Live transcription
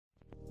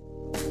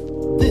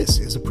This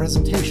is a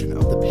presentation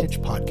of the Pitch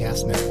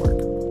Podcast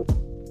Network.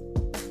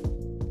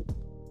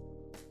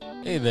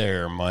 Hey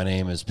there, my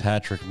name is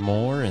Patrick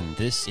Moore, and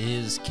this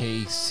is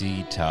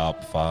KC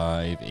Top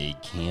 5, a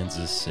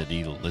Kansas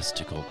City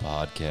listicle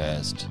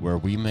podcast, where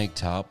we make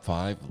top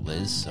 5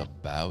 lists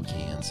about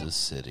Kansas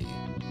City.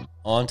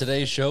 On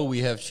today's show, we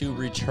have two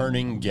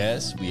returning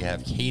guests. We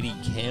have Katie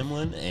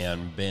Camlin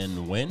and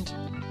Ben Wendt.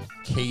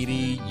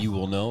 Katie, you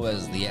will know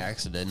as the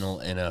accidental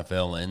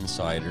NFL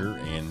insider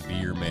and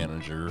beer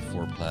manager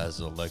for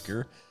Plaza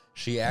Liquor.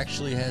 She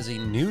actually has a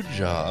new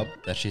job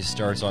that she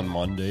starts on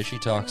Monday. She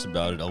talks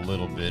about it a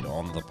little bit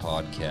on the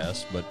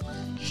podcast, but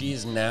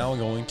she's now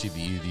going to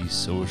be the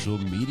social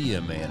media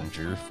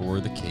manager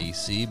for the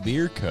KC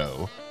Beer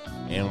Co.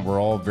 And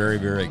we're all very,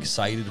 very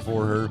excited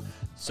for her.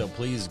 So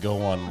please go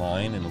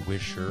online and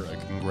wish her a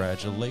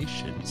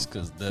congratulations,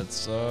 because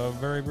that's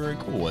very, very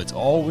cool. It's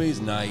always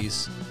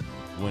nice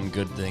when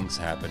good things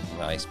happen to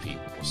nice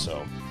people.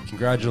 So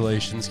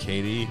congratulations,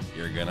 Katie.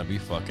 You're going to be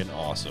fucking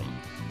awesome.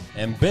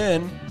 And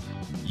Ben,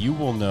 you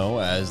will know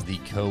as the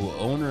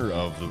co-owner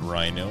of the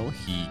Rhino.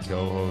 He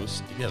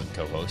hosts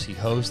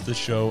the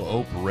show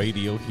Ope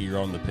Radio here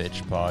on the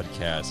Pitch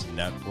Podcast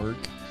Network.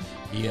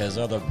 He has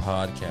other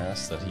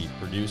podcasts that he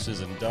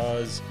produces and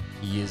does.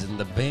 He is in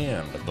the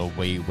band The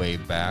Way, Way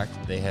Back.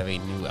 They have a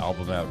new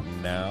album out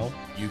now.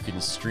 You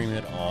can stream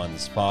it on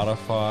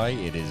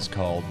Spotify. It is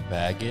called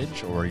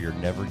Baggage, or You're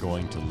Never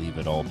Going to Leave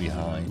It All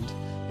Behind.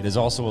 It is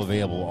also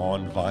available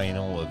on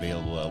vinyl,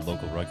 available at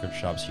local record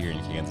shops here in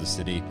Kansas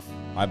City.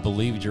 I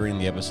believe during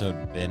the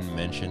episode, Ben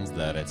mentions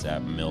that it's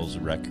at Mills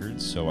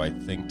Records, so I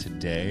think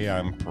today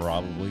I'm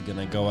probably going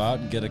to go out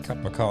and get a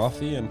cup of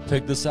coffee and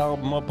pick this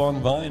album up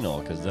on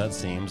vinyl, because that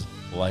seems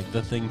like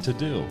the thing to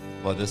do.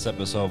 But this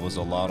episode was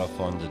a lot of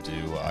fun to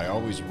do. I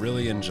always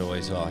really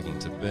enjoy talking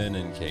to Ben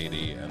and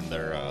Katie, and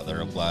they're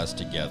a blast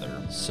together.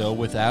 So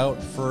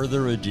without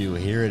further ado,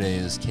 here it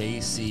is,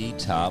 KC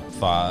Top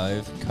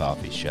 5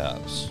 Coffee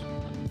Shops.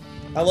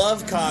 I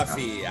love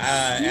coffee.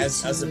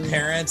 As a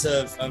parent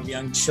of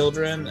young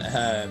children,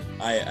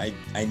 I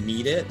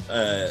need it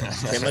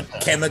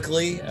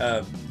chemically.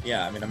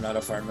 Yeah, I mean, I'm not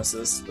a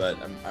pharmacist, but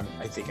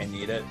I think I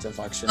need it to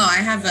function. Oh, I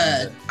have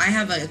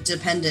a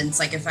dependence.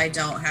 Like if I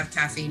don't have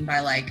caffeine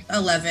by like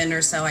 11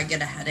 or so, I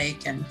get a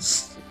headache, and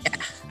yeah.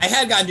 I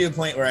had gotten to a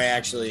point where I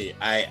had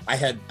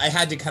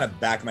to kind of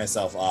back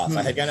myself off.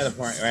 I had gotten to the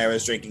point where I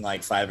was drinking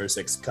like 5 or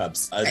 6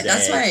 cups a day.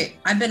 That's why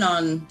I've been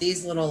on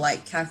these little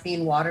like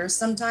caffeine waters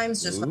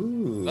sometimes. Just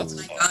Ooh, that's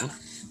like, fun.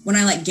 when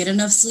I like get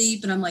enough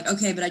sleep, and I'm like,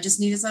 okay, but I just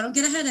need it so I don't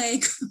get a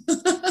headache.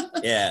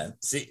 Yeah.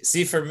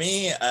 See, for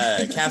me,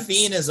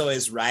 caffeine is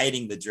always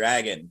riding the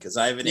dragon because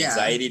I have an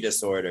anxiety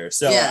disorder.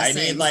 So yeah, I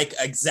same. need like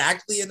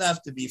exactly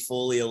enough to be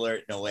fully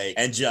alert and awake,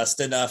 and just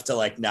enough to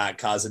like not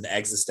cause an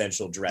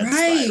existential dread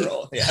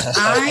spiral. Yeah.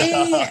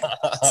 I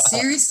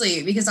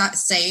seriously, because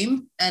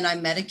and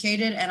I'm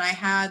medicated, and I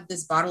had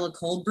this bottle of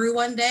cold brew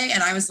one day,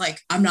 and I was like,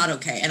 I'm not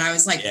okay. And I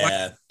was like,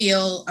 I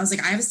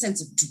have a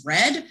sense of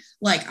dread.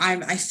 Like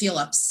I feel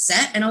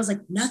upset, and I was like,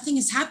 nothing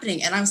is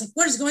happening. And I was like,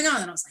 what is going on?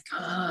 And I was like,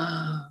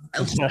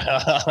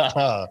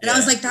 and I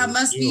was like, that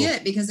must be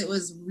it, because it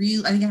was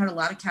real. I think I had a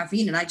lot of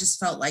caffeine, and I just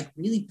felt like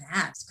really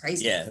bad. It's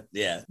crazy.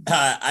 Yeah.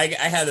 I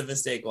had a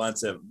mistake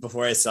once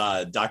before I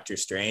saw Doctor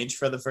Strange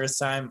for the first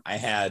time. I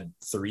had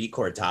 3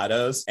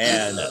 cortados,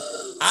 and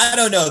I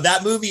don't know.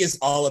 That movie is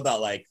all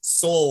about like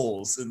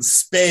souls and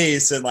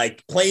space and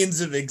like planes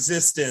of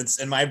existence,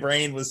 and my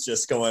brain was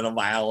just going a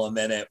mile a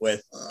minute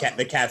with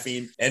the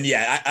caffeine. And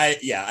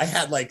I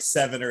had like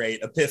 7 or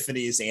 8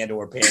 epiphanies and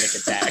or panic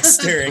attacks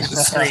during the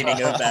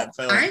screening of that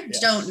film. I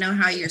don't know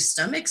how your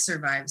stomach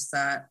survives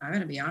that. I'm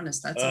gonna be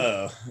honest. That's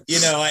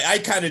I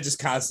kind of just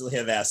constantly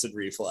have acid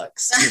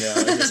reflux.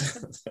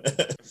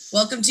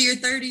 Welcome to your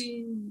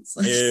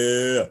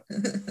 30s.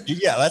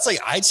 Yeah, that's like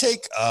I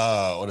take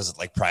what is it,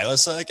 like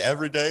Prilosec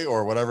every day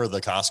or whatever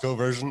the Costco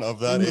version of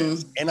that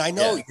is. And I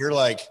know you're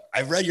like,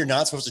 I've read you're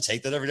not supposed to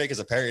take that every day because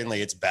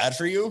apparently it's bad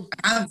for you.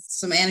 I have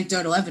some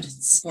anecdotal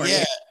evidence for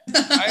you.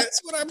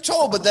 That's what I'm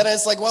told, but then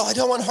it's like, well, I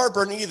don't want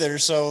heartburn either,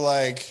 so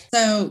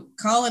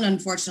Colin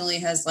unfortunately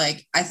has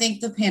like, I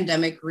think the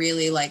pandemic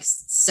really like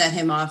set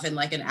him off in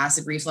like an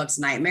acid reflux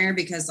nightmare,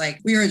 because like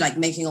we were like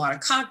making a lot of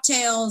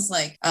cocktails,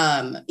 like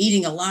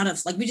eating a lot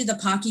of, like we did the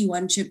Pocky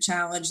 1 chip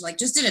challenge, like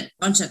just did a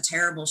bunch of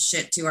terrible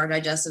shit to our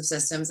digestive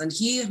systems, and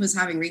he was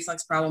having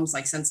reflux problems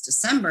like since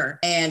December,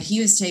 and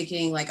he was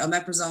taking like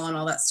omeprazole and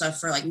all that stuff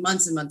for like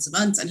months and months and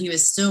months, and he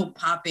was still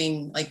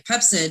popping like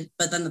Pepcid,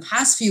 but then the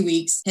past few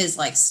weeks his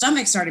like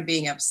stomach started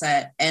being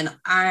upset, and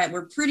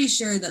we're pretty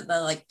sure that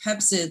the like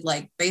Pepcid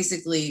like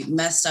basically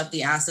messed up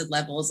the acid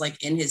levels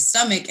like in his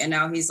stomach, and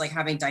now he's like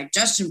having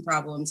digestion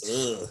problems.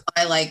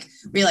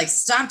 We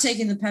stop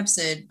taking the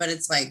Pepcid, but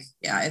it's like,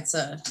 yeah, it's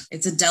a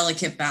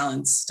delicate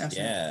balance,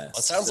 definitely. Yeah, it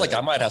sounds like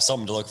I might have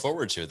something to look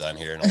forward to then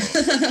here in a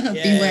little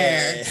bit.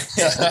 Beware.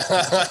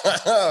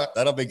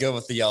 That'll be good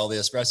with all the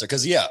espresso,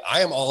 because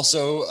I am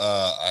also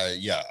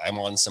I'm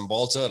on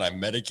Cymbalta and I'm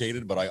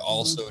medicated, but I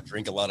also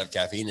drink a lot of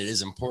caffeine. It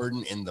is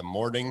important in the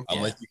morning.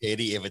 I'm with you,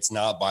 Katie. If it's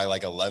not by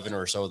like 11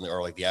 or so,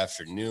 or like the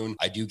afternoon,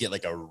 I do get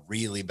like a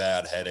really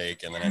bad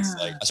headache. And then it's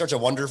like, I start to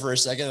wonder for a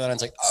second, and then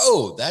it's like,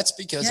 oh, that's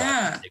because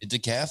I'm addicted to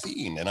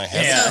caffeine and I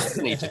have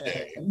any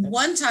today.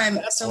 One time,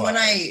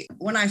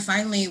 when I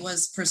finally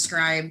was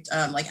prescribed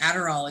like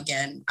Adderall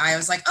again, I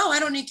was like, oh, I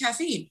don't need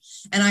caffeine.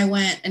 And I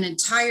went an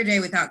entire day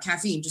without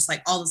caffeine, just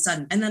like all of a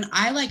sudden. And then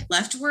I like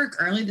left work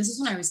early. This is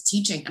when I was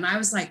teaching. And I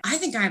was like, I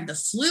think I have the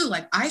flu.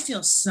 Like I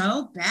feel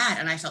so bad.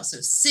 And I felt so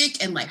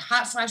sick and like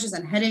hot flashes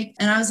and headache.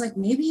 And I was like,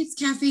 maybe it's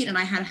caffeine. And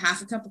I had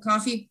half a cup of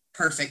coffee.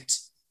 Perfect.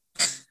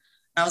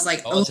 I was like,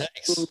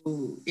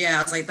 yeah,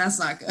 I was like, that's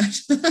not good.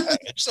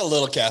 Just a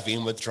little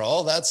caffeine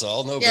withdrawal. That's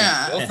all. No big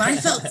deal. But I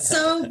felt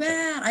so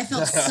bad. I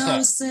felt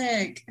so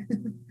sick.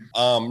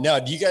 Now,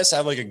 do you guys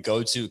have like a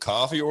go-to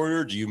coffee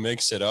order? Do you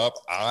mix it up?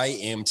 I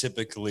am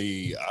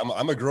typically,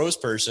 I'm a gross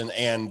person,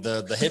 and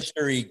the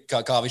hipstery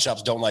coffee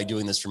shops don't like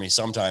doing this for me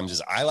sometimes.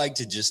 Is I like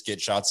to just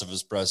get shots of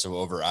espresso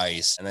over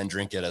ice and then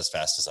drink it as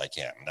fast as I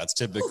can. That's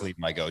typically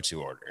my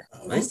go-to order.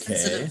 My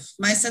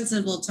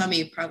sensitive little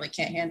tummy probably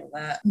can't handle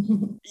that.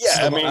 Yeah,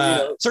 so, I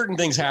mean, certain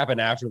things happen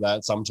after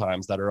that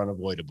sometimes that are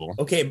unavoidable.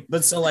 Okay,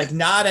 but so like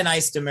not an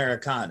iced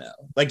Americano.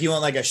 Like you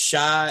want like a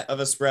shot of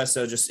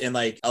espresso just in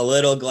like a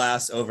little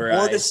glass over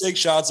 4 to 6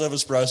 shots of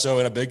espresso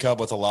in a big cup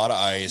with a lot of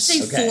ice.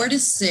 Say 4 to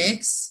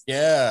 6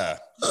 Yeah.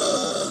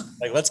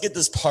 Like, let's get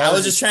this party. I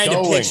was just trying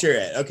to picture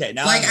it. Okay,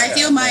 now like I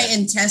feel my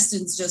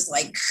intestines just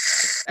like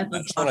I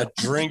just want to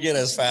drink it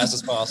as fast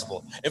as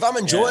possible. If I'm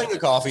enjoying a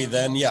coffee,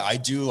 then I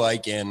do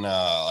like an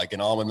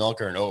almond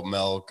milk or an oat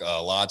milk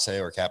latte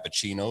or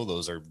cappuccino.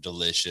 Those are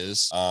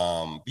delicious.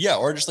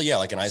 Or just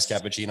like an iced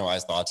cappuccino,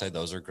 iced latte.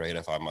 Those are great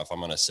if I'm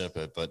gonna sip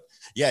it. But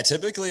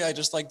typically I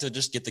just like to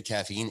just get the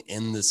caffeine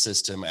in the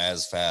system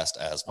as fast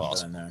as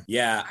possible.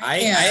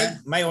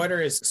 My order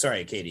is,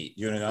 sorry, Katie,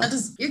 you want to go?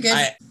 You're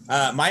good.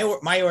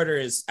 My order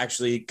is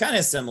actually kind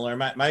of similar.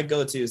 My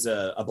go-to is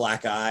a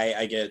black eye.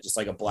 I get just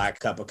like a black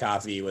cup of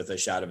coffee with a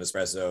shot of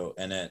espresso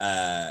in it.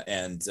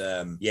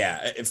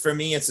 For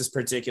me, it's just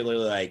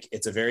particularly like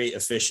it's a very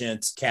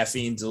efficient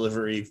caffeine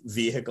delivery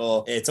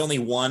vehicle. It's only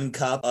 1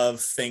 cup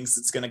of things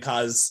that's going to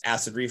cause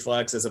acid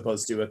reflux as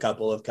opposed to a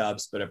couple of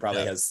cups, but it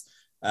probably has,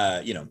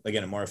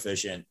 again, a more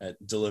efficient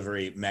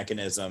delivery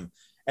mechanism.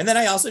 And then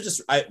I also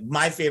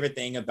my favorite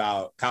thing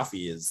about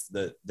coffee is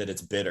that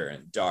it's bitter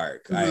and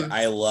dark. Mm-hmm.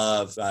 I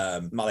love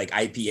like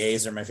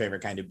IPAs are my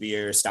favorite kind of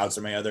beer. Stouts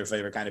are my other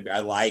favorite kind of beer. I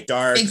like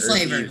dark, big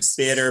flavors,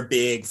 bitter,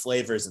 big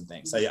flavors and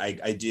things.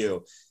 I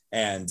do.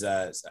 And,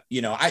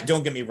 I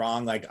don't get me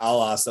wrong. Like I'll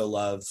also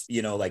love,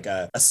 like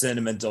a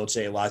cinnamon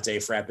dolce latte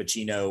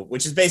frappuccino,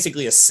 which is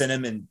basically a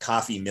cinnamon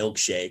coffee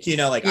milkshake,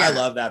 I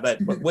love that. But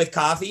with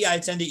coffee, I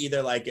tend to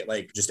either like it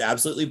like just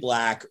absolutely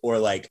black or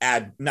like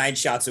add 9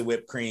 shots of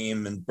whipped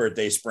cream and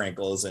birthday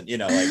sprinkles. And,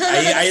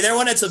 I either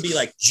want it to be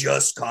like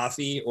just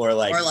coffee or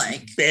like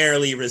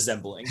barely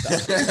resembling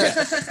coffee.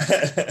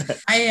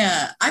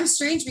 I'm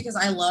strange because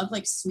I love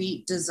like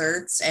sweet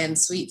desserts and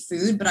sweet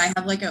food, but I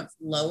have like a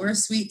lower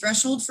sweet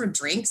threshold for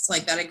drinks.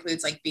 Like that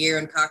includes like beer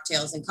and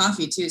cocktails and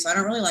coffee too. So I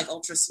don't really like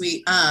ultra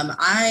sweet.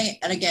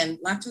 And again,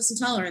 lactose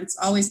intolerance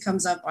always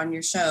comes up on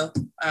your show.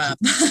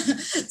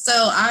 So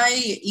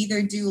I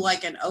either do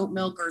like an oat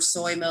milk or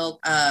soy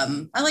milk.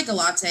 I like a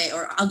latte,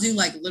 or I'll do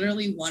like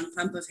literally 1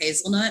 pump of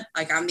hazelnut.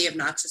 Like I'm the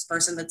obnoxious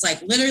person that's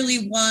like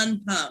literally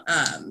 1 pump.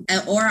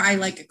 Or I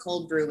like a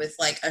cold brew with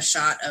like a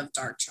shot of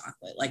dark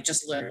chocolate, like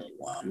just literally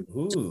 1.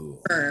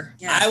 Ooh.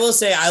 I will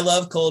say I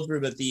love cold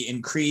brew, but the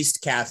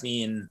increased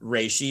caffeine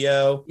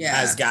ratio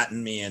has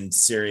gotten me in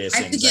serious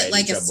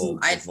anxiety trouble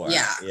before.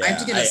 I have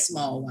to get a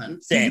small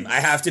one. Same. I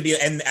have to be,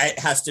 and it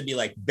has to be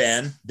like,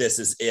 Ben, this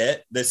is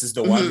it. This is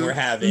the one we're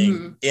having.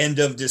 Mm-hmm. End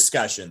of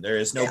discussion. There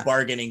is no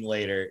bargaining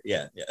later.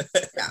 Yeah.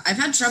 I've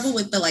had trouble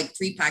with the like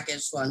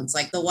prepackaged ones.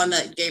 Like the one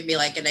that gave me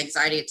like an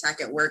anxiety attack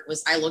at work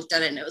was, I looked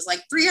at it and it was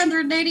like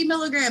 380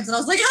 milligrams. And I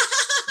was like,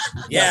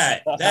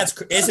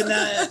 isn't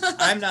that,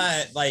 I'm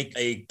not like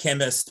a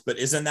chemist, but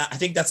isn't that, I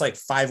think that's like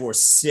 5 or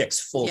 6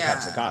 full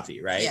cups of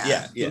coffee, right?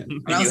 Yeah.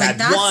 And you had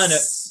one,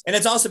 and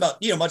it's also about,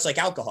 much like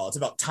alcohol, it's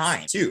about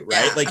time too,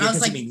 right? Like you're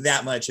consuming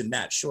that much in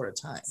that short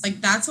a time.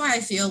 Like that's why I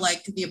feel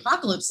like the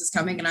apocalypse is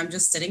coming and I'm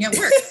just sitting at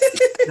work.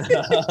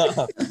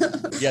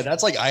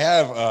 That's like, I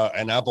have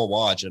an Apple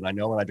Watch, and I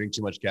know when I drink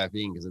too much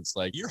caffeine, because it's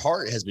like your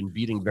heart has been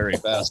beating very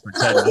fast for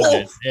 10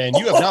 minutes and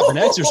you have not been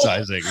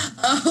exercising.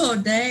 Oh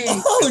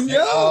dang. Oh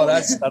no. Oh,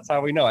 that's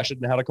how we know I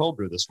shouldn't have had a cold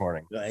brew this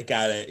morning. I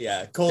got it.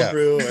 Yeah, cold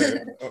brew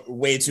or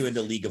way too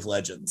into League of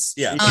Legends.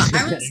 Yeah.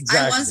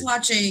 I was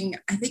watching,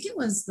 I think it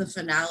was the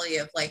finale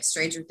of like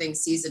Stranger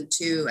Things season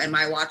 2, and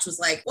my watch was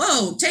like,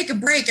 whoa, take a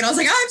break. And I was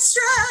like, I'm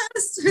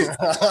stressed.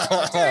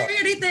 Not doing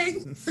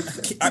anything.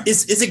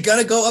 Is it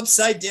gonna go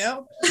upside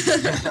down?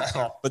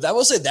 But I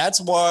will say that's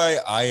why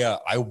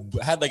I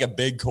had like a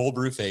big cold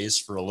brew phase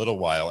for a little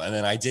while, and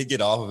then I did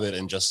get off of it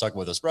and just stuck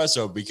with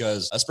espresso,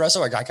 because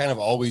espresso, I kind of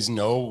always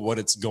know what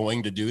it's it's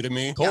going to do to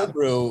me. Cold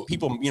brew,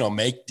 people, you know,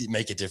 make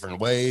it different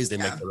ways. They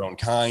make their own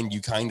kind.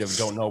 You kind of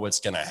don't know what's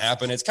going to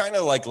happen. It's kind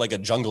of like a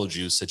jungle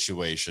juice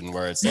situation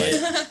where it's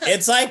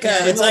like,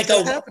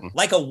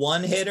 like a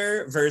one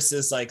hitter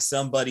versus like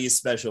somebody's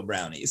special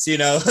brownies, you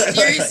know?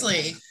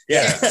 Seriously.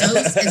 Yeah.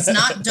 It's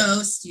not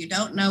dosed. You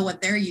don't know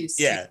what they're used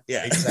to.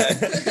 Yeah.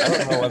 Exactly. I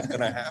don't know what's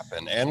going to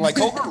happen. And like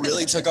cold brew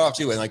really took off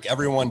too. And like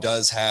everyone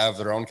does have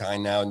their own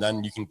kind now. And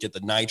then you can get the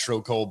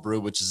nitro cold brew,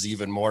 which is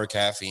even more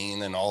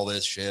caffeine and all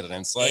this shit. And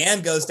it's like,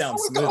 and goes down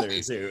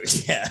smoother too.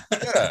 Yeah.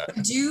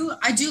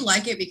 I do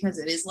like it because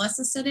it is less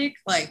acidic.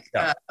 Like,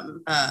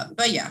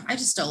 but yeah, I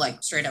just still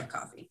like straight up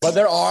coffee. But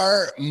there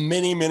are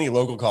many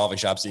local coffee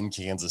shops in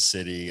Kansas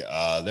City.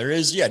 There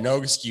is,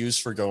 no excuse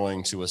for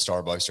going to a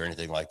Starbucks or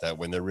anything like that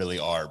when there really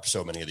are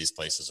so many of these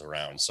places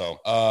around. So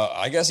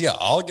I guess,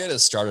 I'll get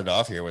us started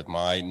off here with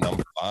my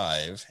number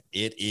 5.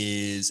 It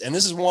is, and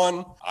this is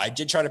one, I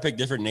did try to pick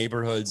different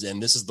neighborhoods,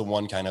 and this is the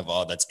one kind of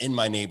that's in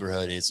my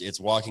neighborhood. It's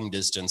walking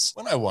distance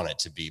when I want it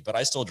to be, but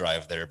I still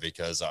drive there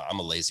because I'm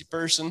a lazy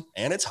person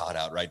and it's hot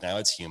out right now.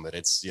 It's humid.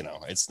 It's,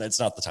 it's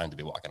not the time to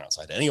be walking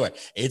outside. Anyway,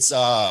 it's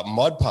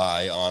Mud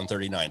Pie on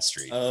 39th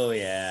Street. Oh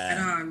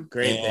yeah.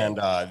 Great. And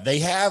they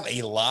have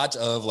a lot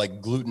of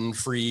like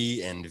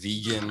gluten-free and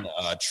vegan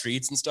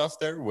treats and stuff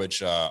there,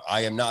 which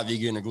I am not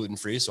vegan or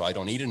gluten-free, so I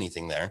don't eat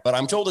anything there, but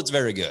I'm told it's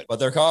very good. But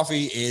their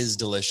coffee is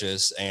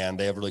delicious and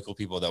they have really cool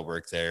people that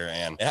work there.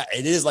 And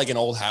it is like an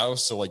old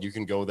house. So like you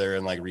can go there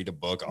and like read a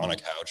book on a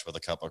couch with a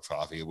cup of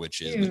coffee,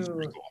 which is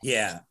pretty cool.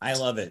 Yeah, I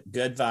love it.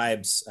 Good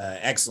vibes,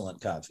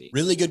 excellent coffee.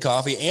 Really good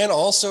coffee. And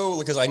also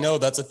because I know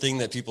that's a thing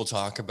that people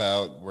talk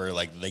about where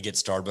like they get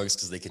Starbucks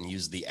because they can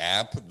use the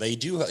app.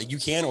 You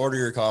can order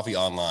your coffee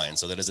online.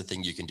 So that is a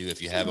thing you can do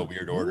if you have a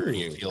weird order and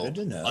you feel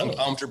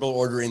uncomfortable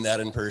ordering that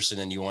in person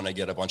and you want to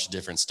get a bunch of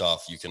different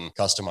stuff. You can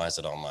customize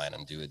it online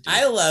and do it.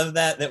 I love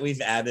that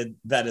we've added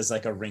that as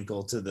like a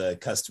wrinkle to the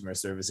customer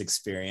service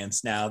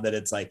experience now, that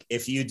it's like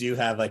if you do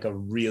have like a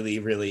really,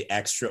 really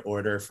extra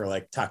order for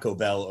like Taco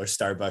Bell or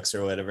Starbucks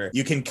or whatever,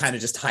 you can kind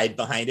of just hide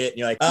behind it and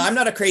you're like, I'm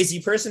not a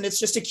crazy person. It's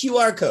just a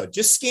QR code.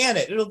 Just scan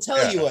it. It'll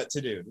tell you what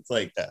to do. It's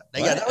like,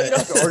 you don't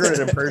have to order it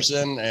in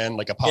person and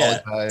like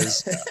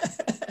apologize.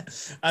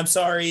 I'm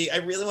sorry. I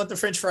really want the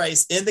French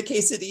fries in the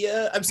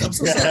quesadilla. I'm so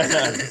sorry.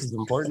 This is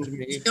important to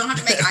me. You don't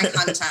have to make eye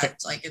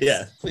contact. Like,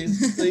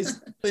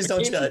 please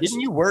don't judge.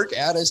 Didn't you work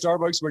at a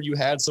Starbucks where you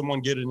had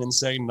someone get an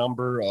insane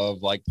number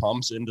of like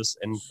pumps in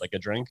like a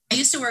drink? I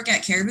used to work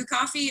at Caribou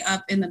Coffee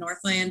up in the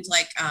Northland,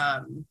 like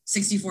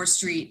 64th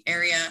Street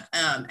area.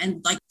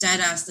 And like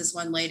dead ass, this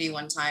one lady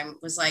one time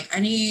was like, I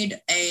need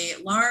a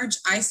large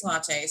iced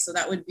latte. So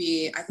that would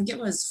be, I think it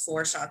was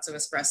 4 shots of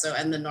espresso.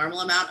 And the normal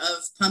amount of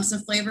pumps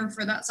of flavor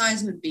for that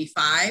size would be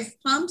 5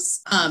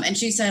 pumps. And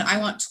she said, I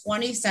want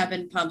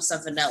 27 pumps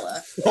of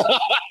vanilla.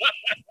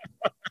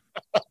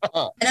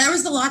 And there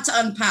was a lot to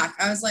unpack.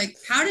 I was like,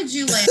 how did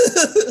you land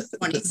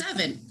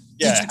 27?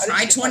 Did you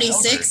try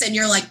 26 and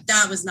you're like,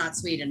 that was not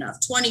sweet enough?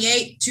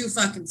 28, too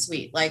fucking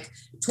sweet. Like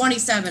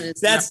 27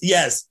 is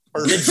yes.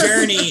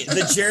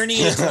 The journey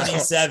to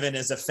 27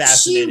 is a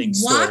fascinating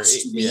story.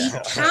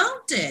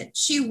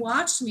 She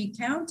watched me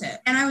count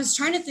it. And I was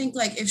trying to think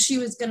like if she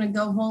was going to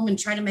go home and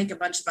try to make a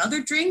bunch of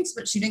other drinks,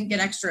 but she didn't get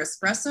extra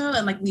espresso.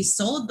 And like we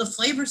sold the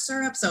flavor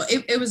syrup. So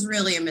it was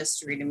really a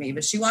mystery to me,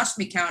 but she watched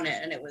me count it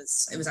and it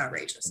was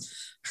outrageous.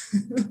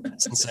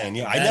 That's insane.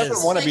 Yeah, I never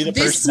want to be the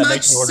person that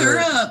makes an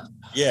order. Syrup.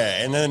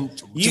 Yeah, and then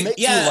you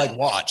like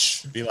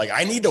watch, be like,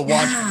 I need to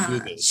watch you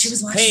do this. She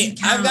was watching. Hey,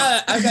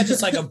 I've got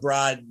just like a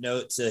broad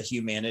note to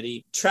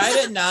humanity.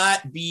 Try to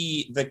not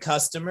be the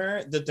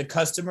customer that the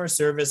customer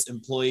service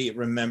employee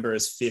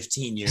remembers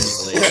 15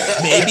 years later.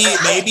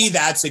 maybe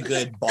that's a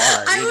good bar.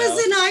 I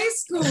was in high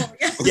school.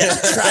 Yeah,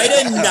 try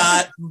to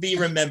not be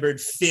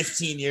remembered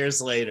 15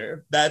 years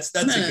later. That's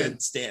a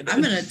good standard.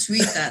 I'm gonna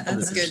tweet that.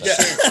 That's good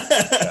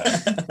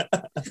shit.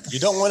 You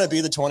don't want to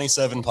be the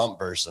 27 pump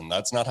person.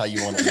 That's not how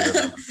you want to be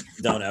remembered.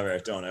 Don't ever.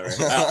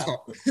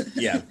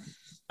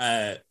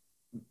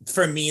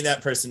 For me,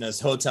 that person is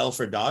Hotel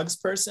for Dogs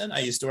person. I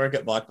used to work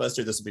at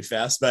Blockbuster. This will be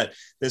fast, but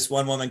this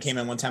one woman came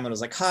in one time and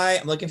was like, hi,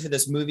 I'm looking for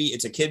this movie.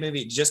 It's a kid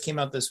movie. It just came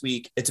out this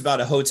week. It's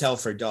about a hotel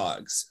for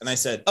dogs. And I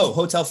said, oh,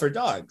 Hotel for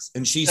Dogs.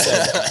 And she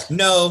said,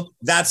 no,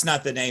 that's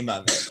not the name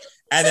of it.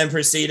 And then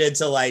proceeded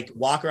to like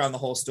walk around the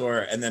whole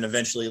store and then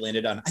eventually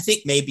landed on, I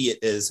think maybe it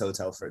is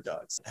Hotel for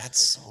Dogs. That's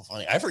so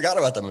funny. I forgot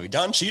about that movie.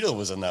 Don Cheadle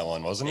was in that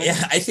one, wasn't he?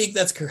 Yeah, I think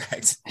that's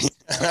correct.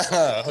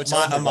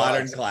 A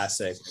modern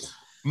classic.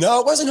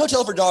 No, it wasn't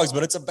Hotel for Dogs,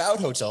 but it's about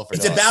Hotel for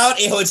Dogs. It's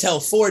about a hotel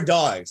for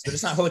dogs, but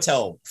it's not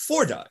Hotel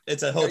for Dogs.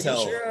 It's a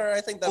hotel. Sure,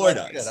 I think that might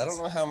be good. I don't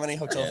know how many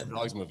Hotel for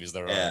Dogs movies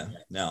there are. Yeah,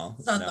 no.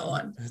 It's not the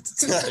one.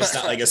 It's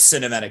not like a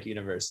cinematic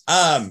universe.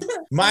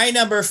 My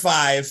number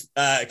 5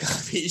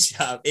 coffee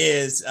shop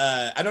is,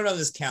 I don't know if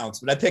this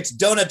counts, but I picked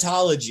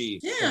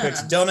Donutology. Yeah. I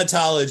picked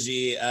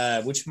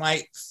Donutology, which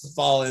might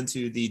fall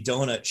into the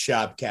donut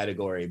shop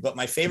category. But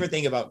my favorite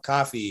thing about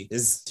coffee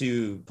is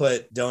to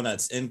put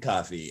donuts in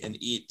coffee and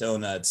eat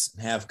donuts donuts,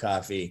 have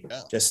coffee.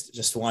 Yeah.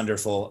 Just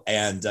wonderful.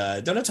 And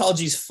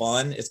donutology is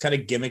fun. It's kind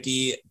of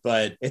gimmicky,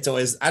 but it's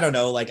always, I don't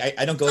know, like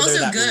I don't go It's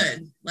there also that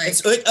good. Like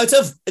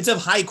it's of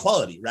high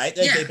quality, right?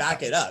 Like, Yeah. they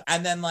back it up.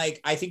 And then like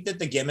I think that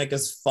the gimmick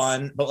is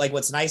fun, but like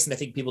what's nice and I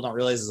think people don't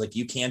realize is like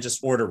you can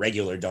just order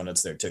regular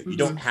donuts there too. You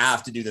don't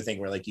have to do the thing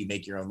where like you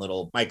make your own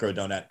little micro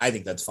donut. I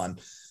think that's fun.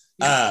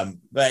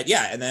 But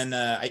yeah, and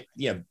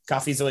then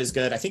coffee's always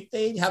good. I think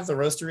they have the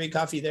roastery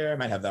coffee there. I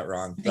might have that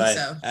wrong, but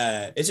so.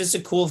 It's just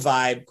a cool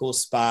vibe, cool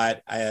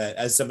spot.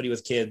 As somebody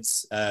with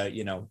kids,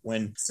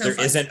 when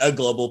there isn't a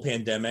global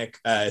pandemic,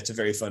 it's a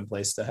very fun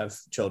place to have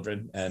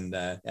children, and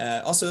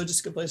also just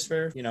a good place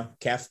for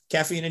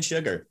caffeine and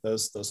sugar.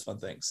 Those fun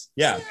things.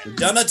 Yeah,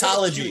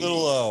 donutology. Cute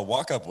little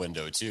walk-up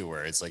window too,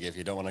 where it's like if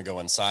you don't want to go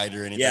inside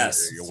or anything,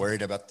 Yes. or you're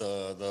worried about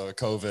the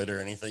COVID or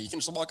anything, you can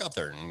just walk up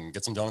there and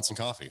get some donuts and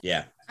coffee.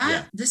 Yeah.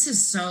 This is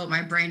so,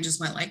 my brain just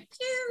went like,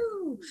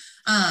 pew.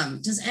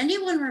 Does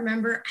anyone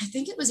remember? I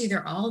think it was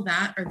either All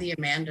That or The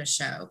Amanda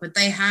Show, but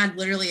they had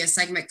literally a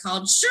segment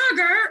called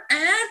Sugar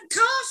and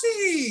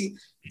Coffee.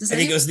 I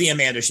think it was The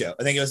Amanda Show.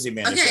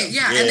 Okay,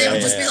 yeah. And they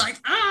would just be like,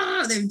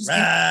 they would just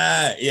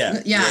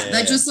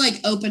that just like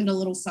opened a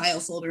little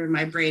file folder in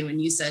my brain when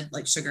you said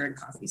like sugar and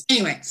coffees.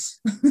 Anyway.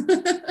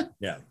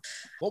 Yeah.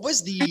 What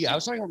was I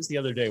was talking about this the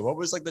other day. What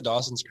was like the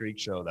Dawson's Creek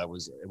show that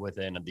was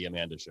within the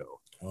Amanda Show?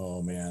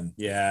 Oh man.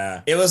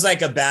 Yeah. It was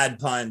like a bad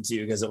pun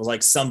too, because it was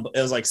like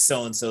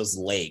so-and-so's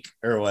lake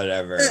or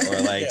whatever,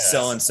 or like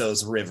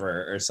so-and-so's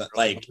river or something,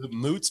 like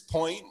Moots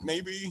Point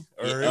maybe,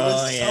 or something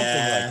like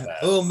that.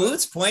 Oh,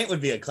 Moots Point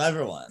would be a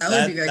clever one.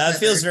 That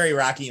feels very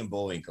Rocky and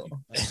Bullwinkle.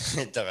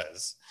 It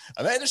does.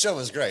 Amanda Show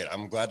was great.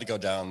 I'm glad to go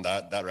down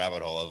that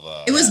rabbit hole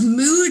of it was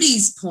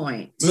Moody's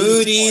Point.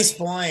 Moody's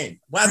Point.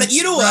 Wow, but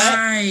you know what?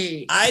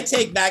 Right. I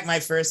take back my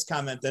first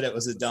comment that it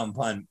was a dumb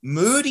pun.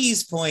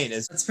 Moody's Point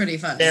is That's pretty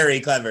funny. very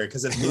clever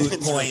because of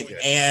Moot Point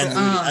and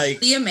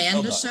the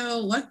Amanda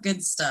Show. What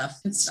good stuff.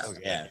 Good stuff.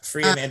 Yeah.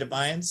 Free Amanda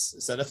Bynes.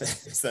 Is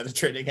that a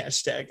trending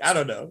hashtag? I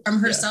don't know. From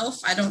herself?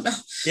 I don't know.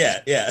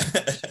 Yeah.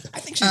 I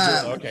think she's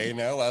doing okay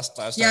now. Last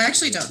yeah, I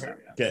actually don't know.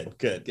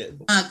 Good.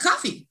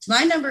 Coffee.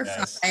 My number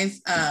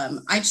 5.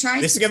 I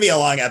tried. This is gonna be a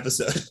long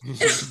episode.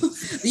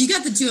 You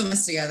got the two of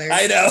us together.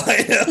 I know.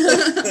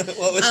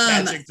 What was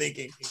Patrick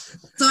thinking?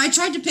 So I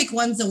tried to pick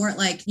ones that weren't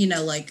like,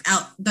 like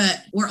out,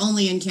 that were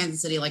only in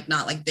Kansas City, like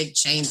not like big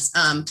chains.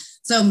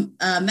 So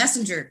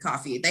Messenger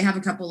Coffee, they have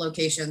a couple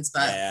locations,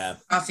 but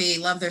coffee,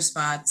 love their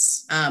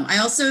spots. I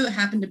also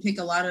happen to pick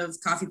a lot of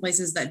coffee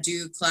places that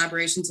do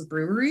collaborations with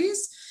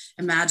breweries.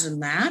 Imagine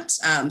that.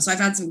 So I've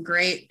had some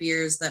great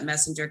beers that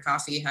Messenger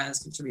Coffee has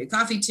contributed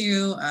coffee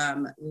to.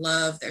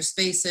 Love their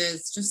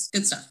spaces, just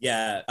good stuff.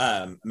 Yeah,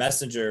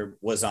 Messenger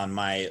was on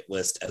my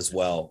list as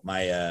well.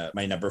 My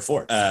number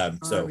 4.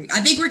 So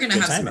I think we're gonna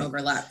have some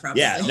overlap,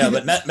 probably. Yeah, no,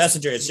 but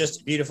Messenger, it's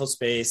just a beautiful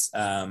space.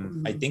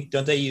 I think,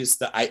 don't they use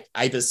the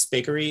Ibis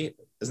Bakery?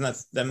 Isn't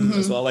that them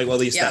as well? Like, well, at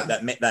least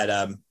that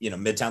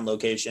Midtown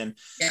location.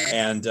 Yeah.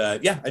 And I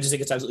just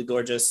think it's absolutely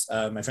gorgeous.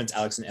 My friends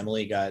Alex and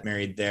Emily got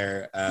married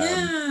there.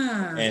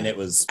 And it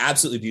was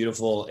absolutely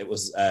beautiful. It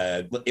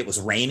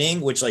was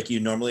raining, which like you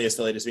normally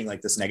affiliate as being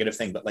like this negative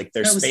thing, but like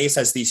their space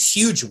has these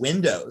huge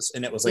windows,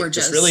 and it was like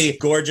just really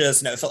gorgeous.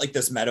 And it felt like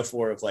this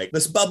metaphor of like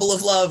this bubble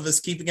of love is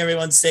keeping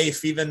everyone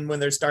safe, even when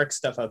there's dark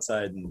stuff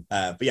outside. And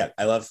but yeah,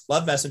 I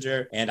love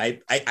Messenger, and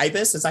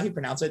Ibis, is that how you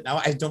pronounce it? Now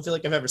I don't feel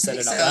like I've ever said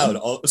it out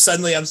loud.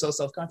 Suddenly I'm so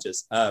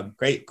self-conscious.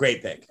 Great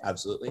pick.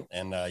 Absolutely.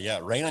 And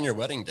rain on your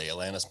wedding day.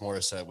 Alanis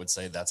Morissette would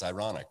say that's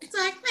ironic. It's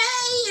like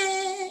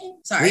rain.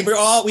 Sorry. We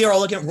are all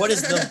looking at what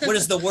is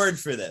the word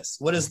for this?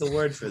 What is the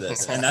word for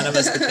this? And none of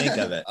us could think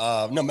of it.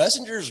 No,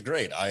 Messenger is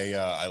great.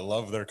 I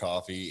love their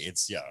coffee.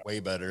 It's way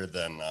better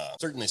than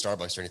certainly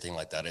Starbucks or anything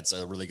like that. It's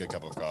a really good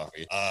cup of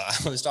coffee. I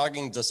was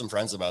talking to some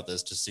friends about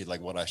this to see like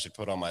what I should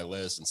put on my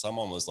list, and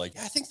someone was like,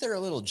 I think they're a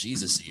little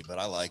Jesus-y, but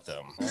I like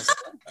them. I was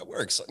like, that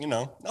works.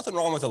 Nothing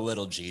wrong with a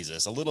little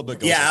Jesus. A little bit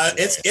goes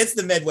it's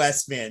the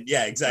Midwest, man.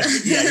 Yeah, exactly.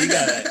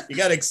 Yeah, you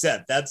gotta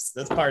accept that's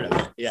part of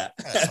it. Yeah.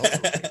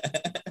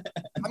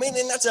 I mean,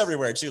 and that's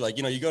everywhere too. Like,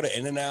 you go to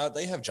In-N-Out,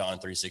 they have John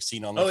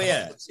 3:16 on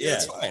their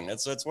It's fine.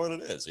 That's what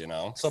it is,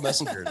 So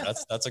Messenger,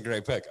 that's a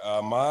great pick.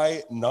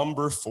 My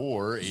number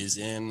 4 is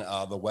in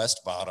the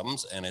West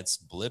Bottoms, and it's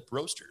Blip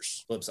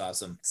Roasters. Blip's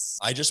awesome.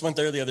 I just went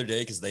there the other day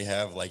because they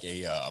have like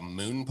a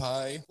moon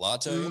pie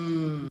latte.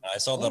 I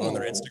saw that on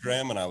their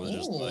Instagram, and I was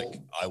just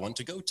like, I want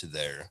to go to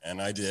there,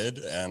 and I did,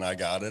 and I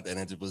got it, and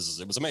it was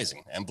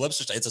amazing. And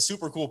Blip's it's a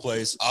super cool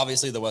place.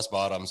 Obviously, the West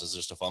Bottoms is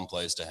just a fun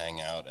place to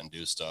hang out and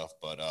do stuff,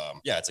 but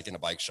it's like in a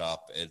bike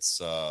shop. It's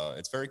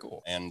very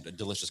cool and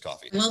delicious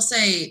coffee. I will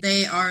say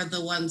they are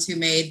the ones who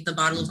made the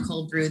bottle of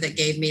cold brew that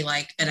gave me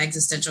like an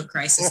existential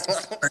crisis.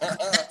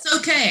 That's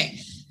okay.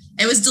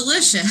 It was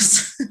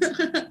delicious.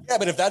 Yeah,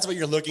 but if that's what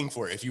you're looking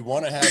for, if you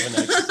want to have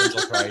an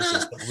existential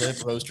crisis, the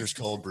Blip Roasters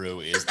cold brew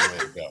is the way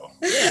to go.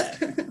 Yeah.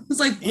 was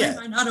like, why am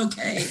I not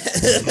okay?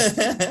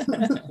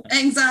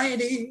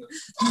 Anxiety.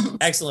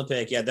 Excellent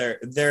pick. Yeah,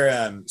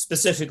 they're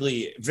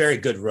specifically very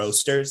good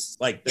roasters.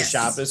 Like the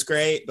shop is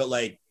great, but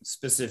like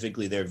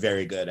specifically they're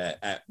very good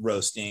at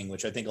roasting,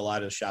 which I think a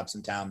lot of shops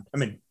in town, I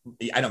mean,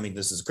 I don't mean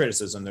this as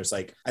criticism. There's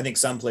like, I think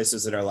some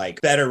places that are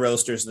like better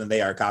roasters than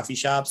they are coffee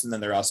shops. And then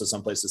there are also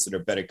some places that are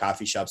better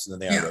coffee shops than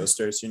they are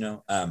roasters, you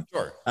know?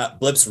 Sure.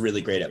 Blip's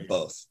really great at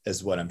both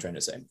is what I'm trying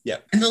to say. Yeah.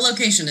 And the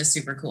location is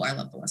super cool. I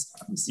love the West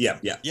Bottoms. Yeah.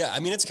 I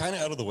mean, it's kind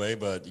of out of the way,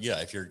 but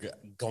yeah, if you're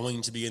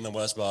going to be in the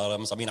West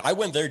Bottoms, I mean, I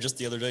went there just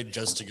the other day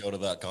just to go to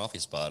that coffee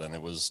spot, and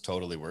it was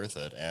totally worth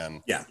it.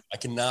 And I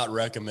cannot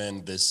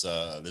recommend this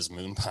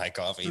Moon Pie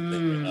coffee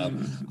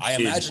thing. I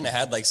imagine it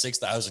had like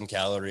 6,000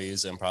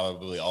 calories and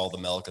probably all the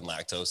milk and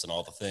lactose and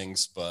all the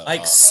things, but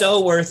like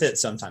so worth it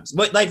sometimes.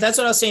 But like that's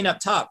what I was saying up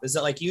top is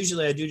that like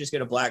usually I do just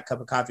get a black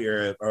cup of coffee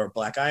or a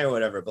black eye or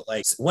whatever. But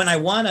like when I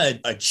want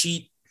a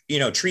cheat, you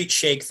know, treat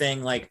shake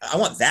thing, like I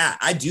want that.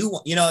 I do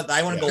want, you know,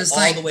 I want to go just all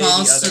like the way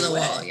balls the other to the way.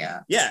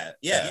 wall.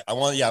 Yeah. I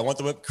want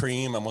the whipped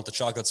cream. I want the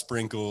chocolate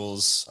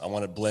sprinkles. I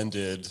want it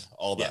blended.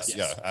 All that. Yes.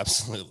 Yeah,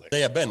 absolutely. So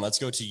yeah, Ben, let's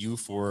go to you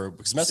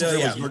because Messenger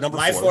was your number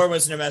 4. My 4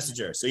 was No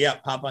Messenger. So yeah,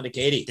 pop on to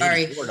Katie.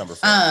 Sorry. Your number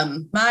 4.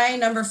 My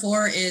number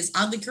 4 is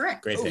Oddly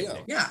Correct. Great pick.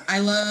 Yeah, I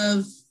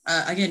love.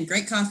 Again,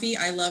 great coffee.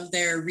 I love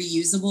their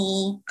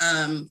reusable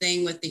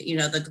thing with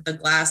the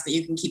glass that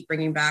you can keep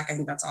bringing back. I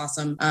think that's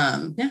awesome.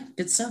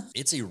 Good stuff.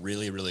 It's a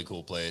really, really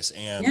cool place.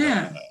 And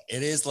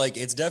it is like,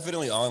 it's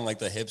definitely on like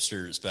the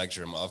hipster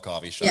spectrum of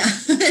coffee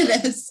shops. Yeah,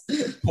 it is.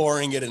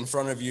 Pouring it in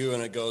front of you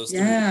and it goes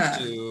through the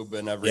tube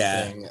and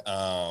everything.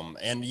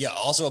 And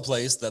also a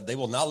place that they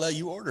will not let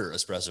you order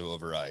espresso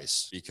over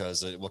ice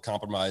because it will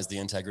compromise the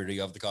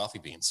integrity of the coffee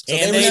beans. So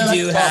and they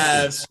do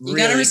have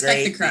really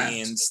great the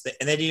beans.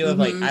 And they do have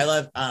like, I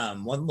love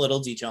one little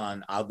detail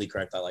on Oddly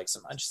Correct I like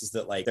so much is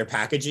that like their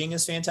packaging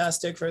is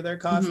fantastic for their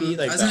coffee.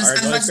 Like the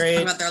art looks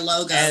great. About their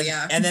logo,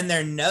 and then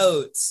their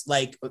notes,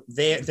 like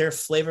their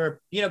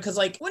flavor, you know, because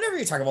like whenever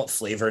you talk about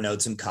flavor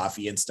notes in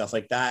coffee and stuff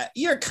like that,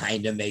 you're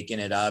kind of making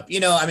it up. You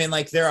know, I mean,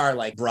 like there are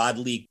like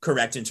broadly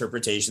correct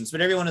interpretations,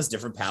 but everyone has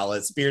different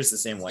palates. Beer's the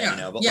same way, you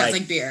know. But it's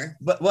like beer.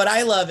 But what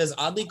I love is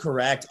Oddly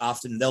Correct.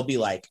 Often they'll be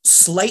like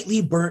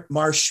slightly burnt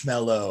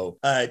marshmallow,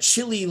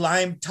 chili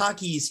lime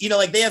Takis. You know,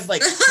 like they have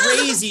like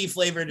crazy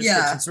flavor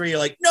descriptions where you're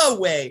like, no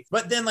way.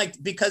 But then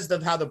like because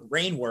of how the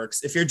brain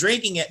works, if you're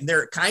drinking it and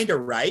they're kind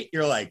of right,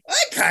 you're like,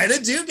 I kind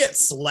of do get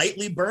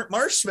slightly burnt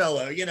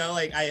marshmallow. You know,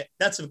 like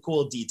that's a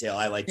cool detail.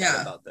 I like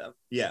that about them.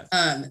 Yeah.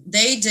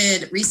 They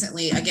did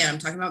recently, again, I'm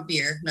talking about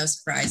beer, no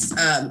surprise.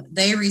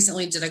 They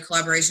recently did a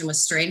collaboration with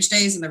Strange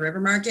Days in the River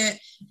Market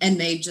and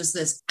made just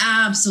this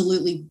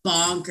absolutely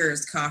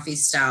bonkers coffee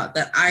stout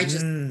that I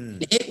just,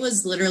 it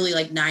was literally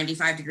like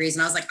 95 degrees.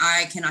 And I was like,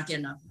 I cannot get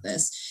enough of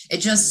this. It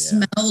just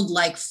smelled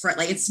like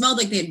it smelled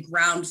like they had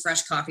ground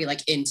fresh coffee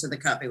like into the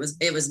cup. It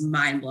was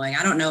mind blowing.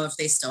 I don't know if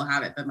they still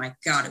have it, but my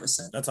God, it was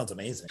so. That sounds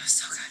amazing. It was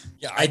so good.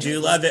 Yeah, I do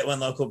love it when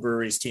local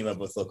breweries team up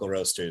with local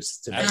roasters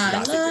to make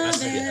coffee.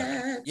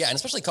 Yeah, and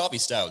especially coffee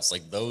stouts,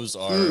 like those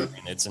are, I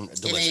mean, it's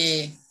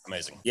delicious.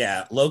 Amazing.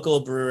 Yeah, local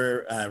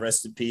brewer,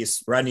 rest in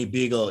peace, Rodney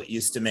Beagle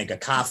used to make a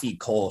coffee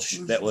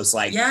kolsch that was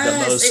like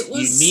the most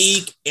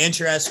unique,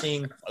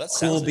 interesting,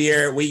 cool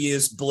beer. We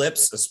used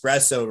Blip's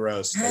espresso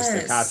roast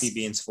as the coffee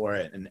beans for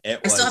it, and I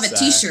still have a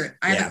T-shirt.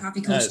 I have a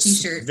coffee kolsch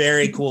T-shirt.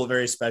 Very cool,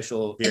 very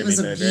special beer. It was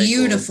a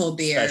beautiful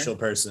beer. Special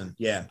person.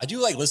 Yeah, I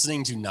do like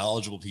listening to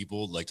knowledgeable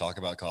people like talk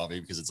about coffee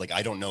because it's like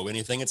I don't know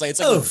anything. It's like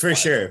for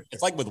sure.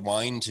 It's like with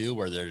wine too,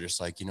 where they're just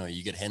like, you know,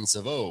 you get hints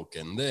of oak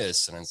and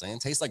this, and it's like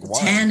it tastes like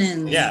wine.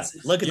 Tannins. Yeah,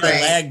 look at the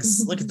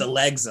legs. Look at the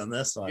legs on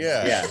this one.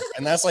 Yeah.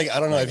 And that's like, I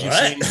don't know if you've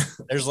seen,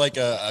 there's like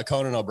a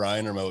Conan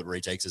O'Brien remote where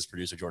he takes his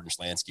producer Jordan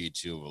Schlansky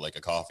to like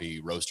a coffee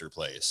roaster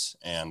place,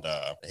 and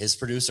his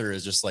producer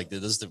is just like,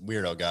 this is the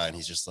weirdo guy, and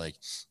he's just like,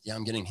 yeah,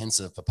 I'm getting hints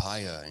of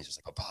papaya, and he's just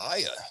like,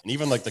 papaya, and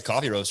even like the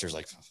coffee roaster is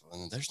like,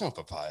 there's no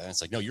papaya, and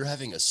it's like, no, you're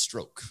having a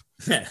stroke.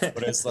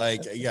 But it's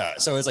like,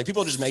 so it's like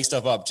people just make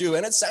stuff up too,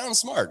 and it sounds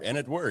smart and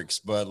it works,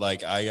 but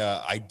like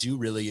I do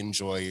really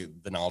enjoy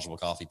the knowledgeable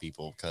coffee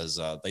people because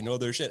they know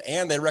their shit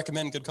and they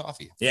recommend good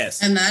coffee.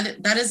 Yes. And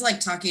that is like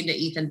talking to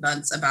Ethan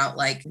Bunce about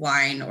like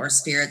wine or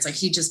spirits. Like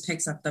he just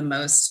picks up the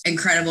most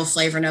incredible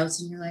flavor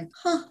notes and you're like,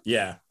 huh.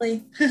 Yeah.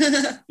 Really?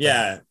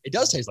 Yeah. It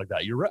does taste like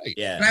that. You're right.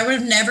 Yeah. But I would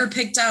have never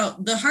picked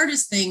out the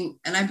hardest thing.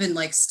 And I've been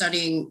like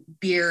studying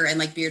beer and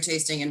like beer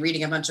tasting and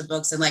reading a bunch of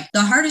books. And like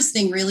the hardest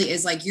thing really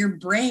is like your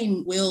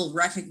brain will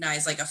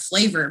recognize like a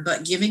flavor,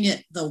 but giving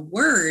it the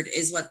word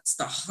is what's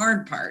the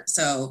hard part.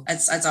 So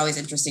that's always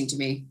interesting to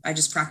me. I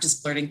just practice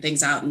blurting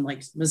things out and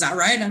like, was that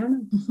right? I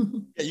don't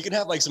know. Yeah, you can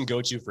have like some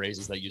go-to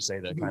phrases that you say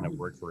that kind of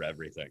work for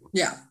everything.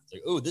 Yeah. It's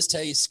like, oh, this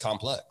tastes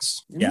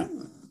complex. Yeah.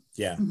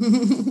 Yeah.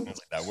 It's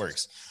like that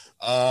works.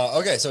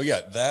 Okay, so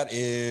yeah, that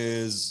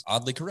is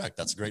oddly correct.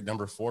 That's a great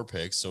number 4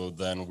 pick. So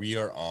then we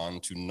are on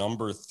to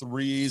number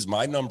 3's.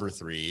 My number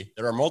 3.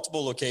 There are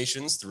multiple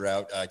locations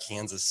throughout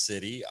Kansas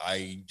City.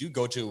 I do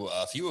go to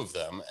a few of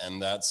them,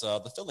 and that's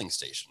the filling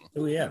station.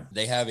 Oh yeah.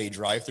 They have a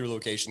drive-through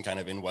location kind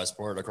of in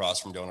Westport across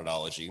from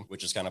Donutology,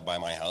 which is kind of by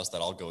my house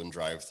that I'll go and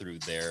drive through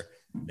there.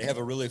 They have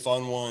a really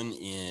fun one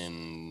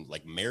in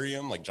like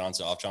Merriam, like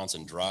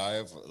Johnson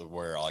Drive,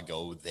 where I'll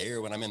go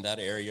there when I'm in that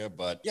area.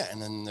 But yeah, and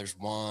then there's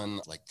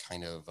one like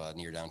kind of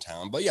near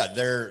downtown. But yeah,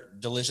 they're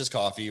delicious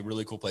coffee,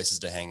 really cool places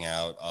to hang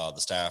out.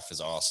 The staff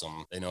is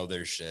awesome. They know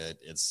their shit.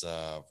 It's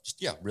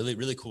just, yeah, really,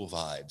 really cool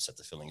vibes at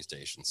the filling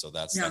station. So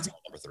that's my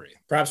number 3.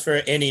 Props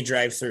for any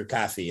drive-through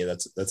coffee.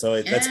 That's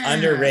always that's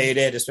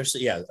underrated,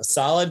 especially a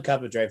solid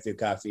cup of drive-through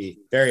coffee.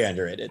 Very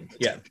underrated.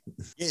 Yeah,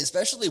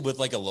 especially with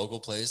like a local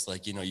place,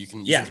 like you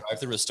can drive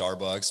through a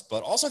Starbucks,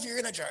 but also if you're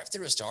gonna drive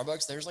through a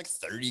Starbucks, there's like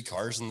 30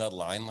 cars in that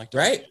line. Like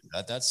right,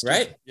 that's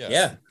right.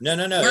 Yeah.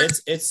 No.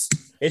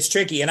 It's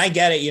tricky, and I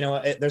get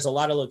it. There's a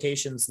lot of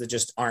locations that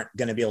just aren't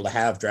going to be able to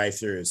have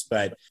drive-throughs,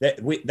 but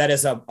that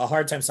is a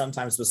hard time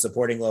sometimes with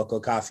supporting local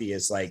coffee.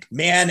 Is like,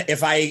 man,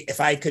 if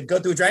I could go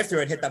through a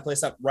drive-through and hit that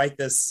place up right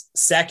this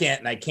second,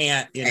 and I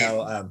can't,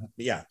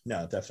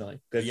 definitely.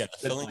 Good. Yeah,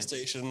 the filling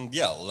station.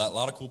 Yeah, a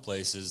lot of cool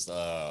places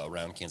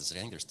around Kansas City.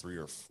 I think there's 3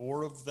 or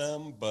 4 of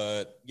them,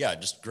 but yeah,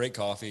 just great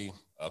coffee.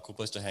 A cool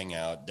place to hang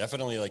out.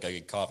 Definitely like a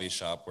coffee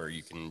shop where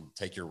you can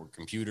take your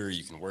computer,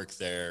 you can work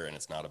there, and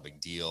it's not a big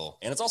deal.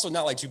 And it's also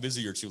not like too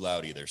busy or too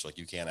loud either. So like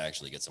you can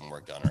actually get some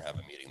work done or have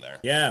a meeting there.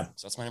 Yeah.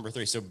 So that's my number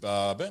 3. So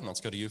Ben,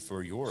 let's go to you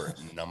for your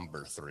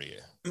number 3.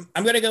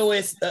 I'm gonna go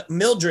with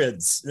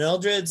Mildred's.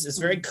 Mildred's is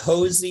very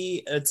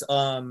cozy. It's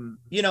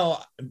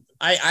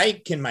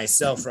I can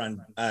myself run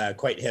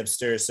quite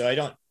hipster, so I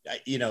don't.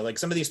 Like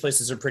some of these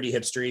places are pretty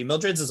hipstery.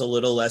 Mildred's is a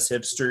little less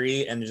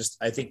hipstery and just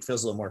I think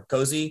feels a little more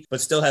cozy, but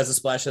still has a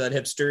splash of that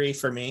hipstery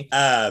for me.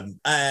 But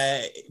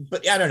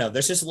I don't know.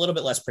 There's just a little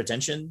bit less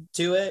pretension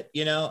to it.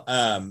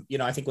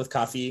 I think with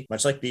coffee,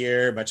 much like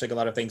beer, much like a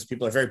lot of things,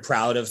 people are very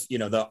proud of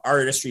the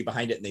artistry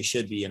behind it, and they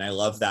should be. And I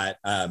love that.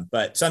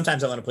 But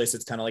sometimes I want a place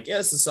that's kind of like,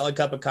 yes, a solid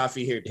cup of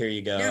coffee. Here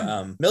you go.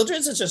 Yeah.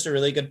 Mildred's is just a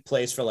really good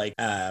place for like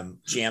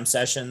jam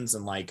sessions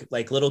and like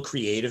little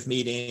creative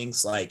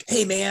meetings. Like,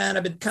 hey man,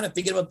 I've been kind of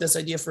thinking about this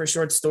idea for a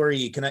short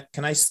story. Can I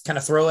kind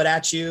of throw it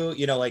at you?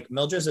 Like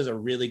Mildred's is a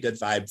really good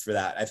vibe for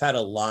that. I've had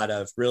a lot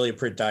of really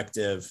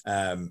productive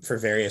for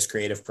various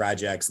creative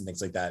projects and things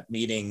like that,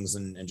 meetings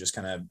and just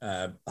kind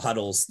of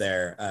huddles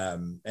there.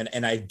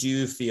 And I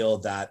do feel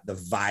that the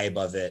vibe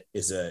of it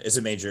is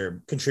a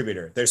major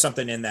contributor. There's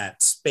something in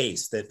that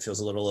space that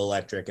feels a little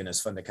electric and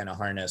is fun to kind of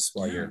harness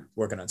while you're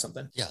working on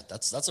something. Yeah,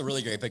 that's a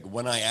really great pick.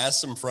 When I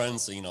asked some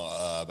friends,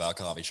 about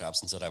coffee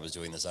shops and said I was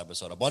doing this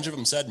episode, a bunch of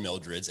them said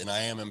Mildred's, and I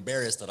am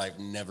embarrassed that I've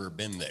never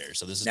been there.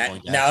 So this is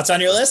now it's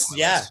on your list.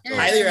 Yeah.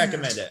 Highly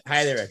recommend it.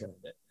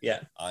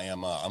 Yeah.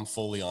 I'm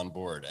fully on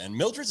board. And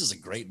Mildred's is a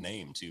great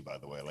name too, by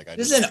the way. Like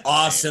this is an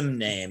awesome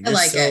name. I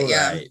like it.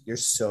 Yeah. Right. You're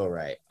so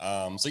right.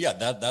 So yeah,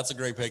 that's a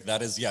great pick.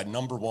 That is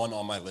number 1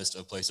 on my list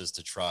of places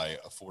to try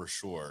for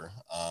sure.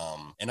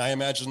 And I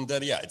imagine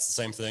that it's the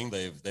same thing.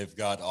 They've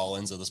got all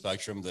ends of the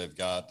spectrum. They've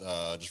got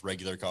just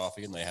regular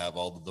coffee, and they have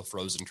all the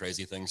frozen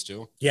crazy things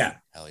too. Yeah.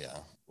 Hell yeah.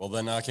 Well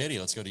then, Katie,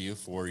 let's go to you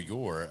for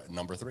your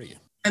number 3.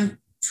 I'm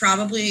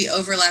probably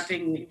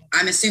overlapping.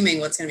 I'm assuming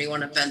what's going to be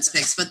one of Ben's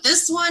picks, but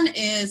this one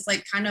is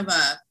like kind of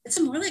it's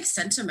a more like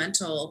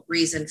sentimental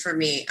reason for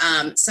me.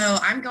 So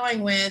I'm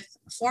going with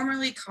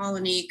formerly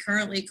Colony,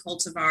 currently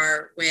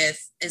Cultivar with,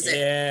 Post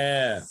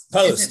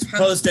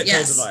at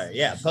Cultivar.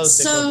 Yeah.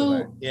 Post at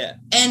Cultivar. Yeah.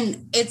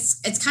 And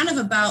it's kind of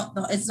about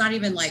it's not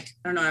even like,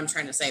 I don't know what I'm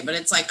trying to say, but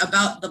it's like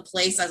about the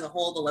place as a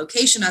whole, the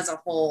location as a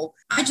whole.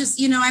 I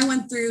just, I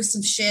went through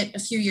some shit a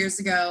few years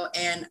ago,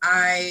 and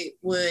I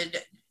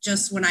would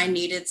just when I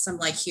needed some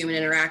like human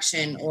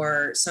interaction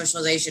or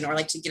socialization or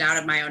like to get out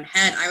of my own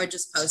head, I would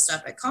just post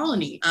up at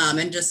Colony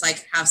and just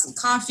like have some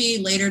coffee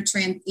later.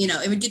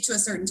 It would get to a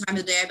certain time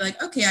of the day. I'd be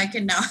like, okay, I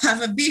can now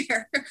have a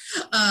beer.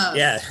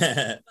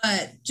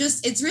 But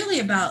just, it's really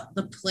about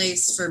the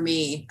place for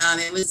me.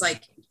 It was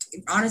like,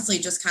 honestly,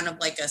 just kind of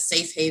like a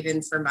safe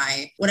haven for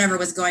my, whatever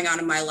was going on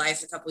in my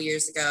life a couple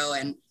years ago.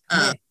 And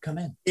come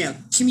in.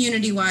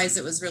 Community wise,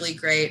 it was really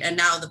great. And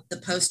now the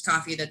post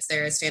coffee that's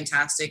there is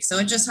fantastic. So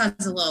it just has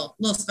a little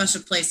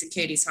special place in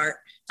Katie's heart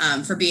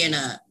for being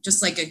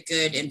just like a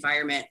good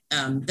environment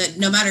that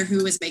no matter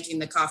who is making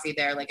the coffee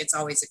there, like it's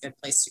always a good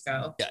place to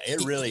go. Yeah,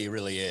 it really,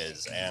 really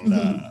is. And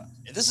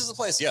this is a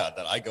place,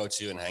 that I go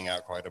to and hang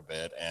out quite a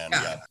bit. And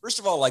first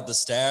of all, like the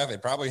staff,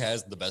 it probably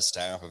has the best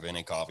staff of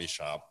any coffee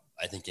shop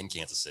I think in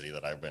Kansas City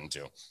that I've been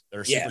to.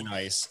 They're super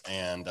nice.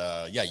 And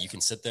you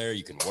can sit there,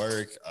 you can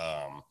work,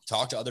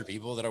 talk to other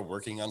people that are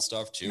working on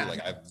stuff too.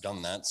 Like I've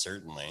done that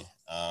certainly.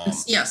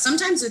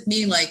 Sometimes with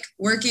me, like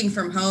working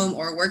from home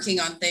or working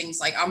on things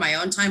like on my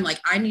own time, like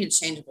I need to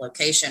change of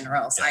location or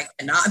else I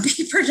cannot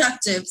be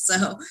productive.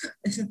 So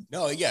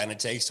and it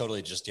takes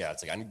totally just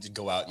it's like I need to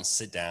go out and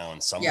sit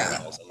down somewhere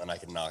else and then I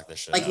can knock this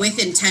shit like out.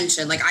 with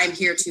intention, like I'm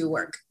here to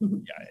work.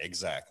 Yeah,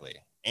 exactly.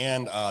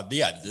 And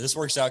this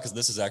works out because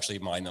this is actually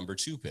my number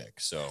 2 pick.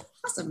 So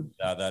awesome.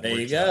 That there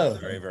you go.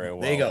 Very, very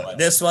well. There you go.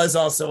 This was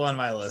also on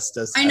my list.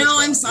 I know.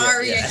 I'm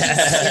sorry. Yeah.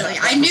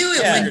 I knew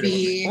it would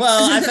be.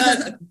 Well, I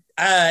thought.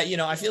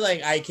 I feel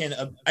like I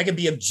can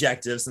be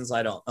objective since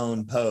I don't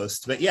own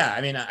Post, but yeah,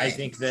 I mean, I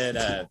think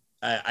that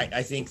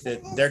I think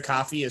that their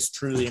coffee is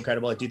truly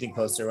incredible. I do think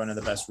Post are one of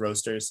the best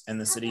roasters in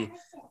the city.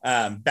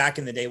 Back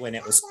in the day when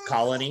it was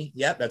Colony,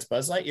 that's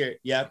Buzz Lightyear.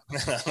 Yep.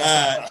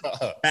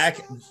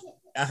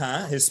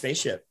 His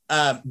spaceship.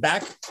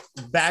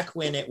 Back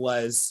when it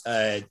was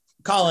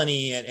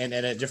Colony and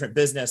a different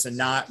business and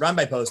not run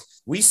by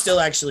Post, we still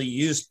actually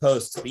used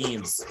Post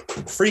beans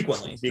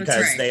frequently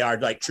because they are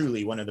like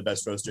truly one of the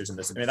best roasters in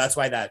this. I mean, that's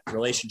why that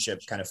relationship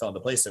kind of fell into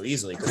place so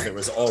easily, because there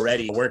was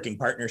already a working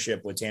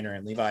partnership with Tanner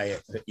and Levi.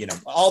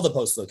 All the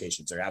Post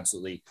locations are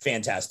absolutely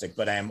fantastic,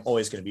 but I am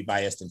always going to be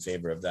biased in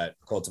favor of that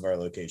Cultivar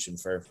location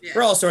for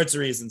all sorts of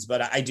reasons.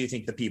 But I do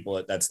think the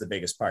people, that's the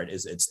biggest part,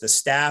 is it's the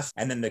staff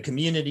and then the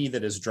community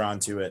that is drawn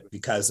to it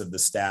because of the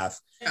staff.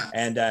 Yeah.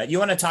 And you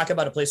want to talk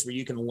about a place where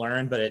you can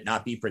learn, but it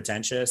not be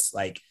pretentious,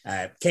 like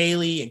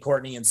Kaylee and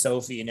Courtney and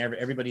Sophie and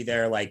everybody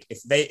there. Like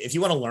if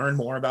you want to learn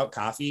more about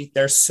coffee,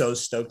 they're so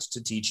stoked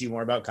to teach you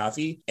more about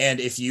coffee. And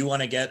if you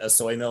want to get a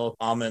soy milk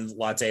almond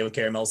latte with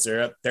caramel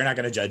syrup, they're not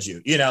going to judge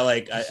you, and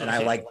I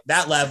like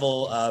that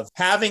level of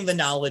having the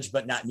knowledge,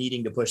 but not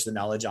needing to push the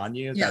knowledge on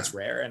you. Yeah. That's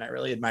rare. And I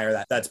really admire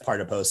that. That's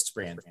part of Post's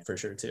brand for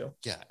sure too.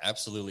 Yeah,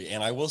 absolutely.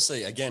 And I will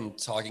say again,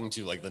 talking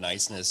to like the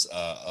niceness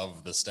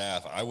of the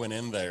staff, I went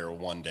in there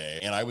one day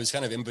and I was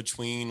kind of in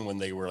between when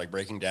they were like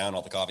breaking down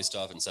all the coffee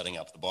stuff and setting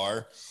up the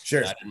bar. Sure.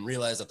 And I didn't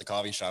realize that the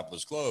coffee shop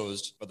was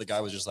closed, but the guy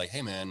was just like,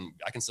 "Hey man,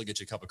 I can still get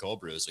you a cup of cold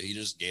brew." So he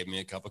just gave me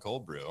a cup of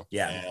cold brew.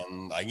 Yeah.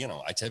 And I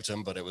tipped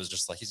him, but it was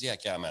just like, he's yeah,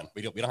 man,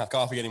 we don't have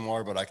coffee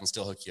anymore, but I can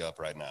still hook you up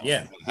right now.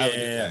 Yeah.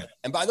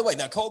 And by the way,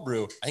 that cold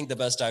brew, I think the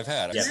best I've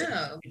had.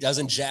 It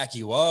doesn't jack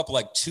you up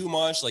like too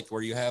much, like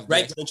where you have the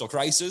existential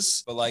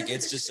crisis, but like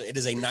it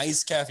is a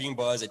nice caffeine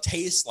buzz. It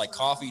tastes like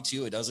coffee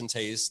too. It doesn't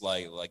taste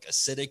like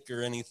acidic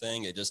or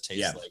anything. It just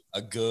tastes like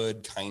a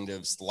good kind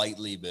of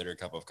slightly bitter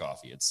cup of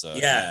coffee. It's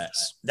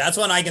that's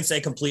one I can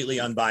say completely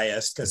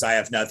unbiased because I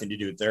have nothing to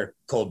do with their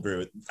cold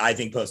brew. I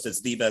think Post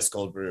is the best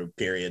cold brew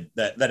period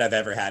that I've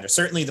ever had, or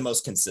certainly the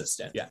most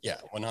consistent. Yeah,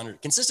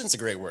 100. Consistent's a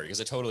great word because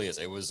it totally is.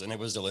 It was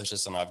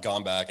delicious, and I've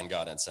gone back and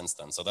gotten it since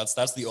then. So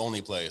that's the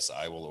only place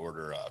I will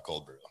order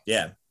cold brew.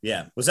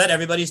 Yeah. Was that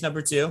everybody's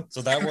number 2?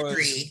 So that was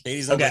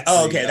Katie's number 3.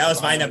 Oh, okay. That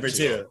was my number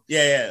 2.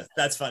 Yeah.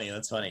 That's funny.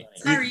 Sorry.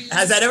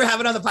 Has that ever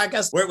happened on the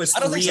podcast where it was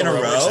 3 in a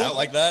row? Out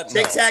like that?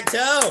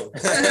 Tic-tac-toe.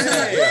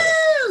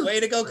 Way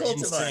to go,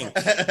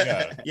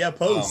 Cultivar. Yeah,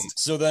 Post.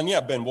 So then,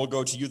 Ben, we'll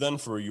go to you then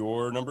for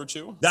your number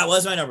 2. That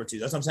was my number 2.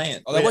 That's what I'm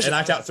saying. Oh, that was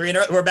knocked out 3 in a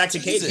row. We're back to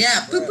Katie.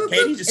 Yeah.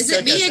 Katie just is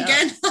it me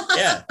again?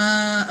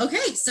 Yeah.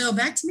 Okay. So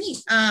back to me.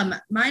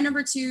 My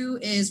number 2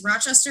 is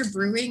Rochester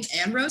Brewing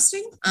and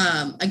Roasting.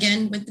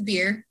 Again, with the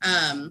beer.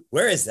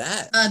 Where is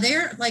that?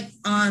 They're like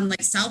on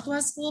like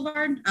Southwest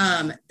Boulevard.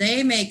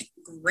 They make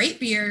great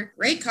beer,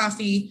 great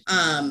coffee.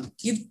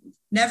 You've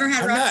never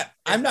had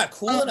I'm not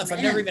cool enough. Man.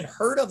 I've never even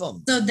heard of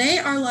them. So they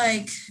are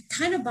like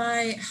kind of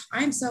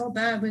I'm so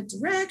bad with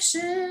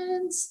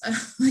directions.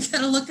 I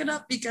gotta look it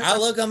up because I'll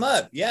look them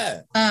up.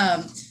 Yeah.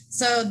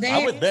 So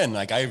I'm with Ben.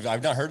 Like I've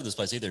not heard of this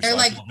place either. They're so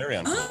like,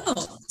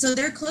 oh, so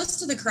they're close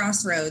to the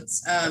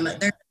Crossroads.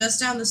 They're just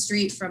down the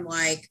street from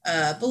like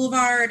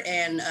Boulevard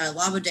and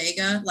La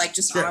Bodega, like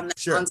just on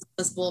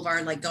this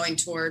Boulevard, like going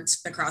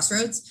towards the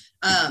Crossroads.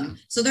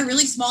 So they're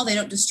really small. They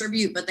don't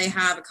distribute, but they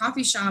have a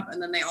coffee shop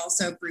and then they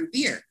also brew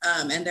beer.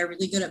 And they're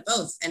really good at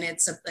both. And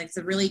it's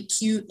a really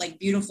cute, like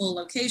beautiful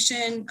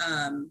location.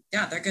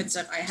 They're good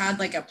stuff. I had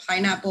like a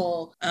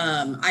pineapple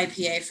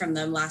IPA from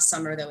them last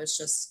summer that was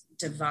just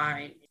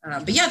divine.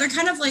 But yeah, they're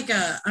kind of like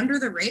under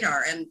the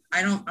radar, and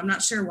I'm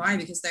not sure why,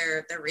 because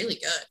they're really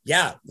good.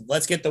 Yeah,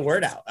 let's get the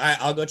word out.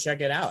 I'll go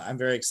check it out. I'm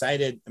very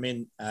excited. I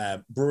mean,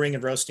 brewing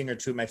and roasting are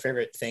 2 of my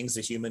favorite things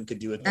a human could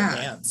do with their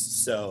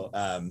hands. So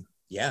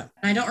yeah.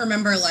 And I don't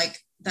remember like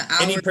the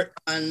hour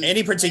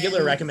any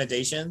particular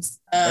recommendations?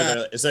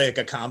 Is there like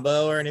a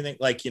combo or anything?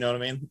 Like, you know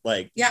what I mean?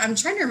 Like, yeah, I'm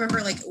trying to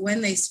remember like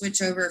when they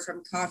switch over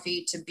from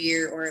coffee to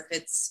beer, or if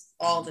it's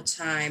all the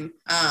time.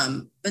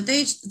 But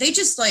they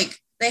just like,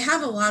 they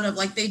have a lot of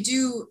like, they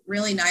do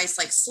really nice,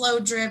 like slow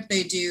drip.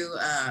 They do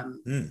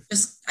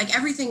just like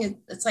everything.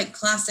 It's like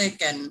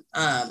classic. And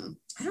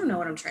I don't know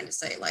what I'm trying to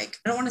say. Like,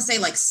 I don't want to say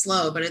like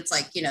slow, but it's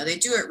like, they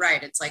do it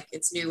right. It's like,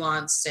 it's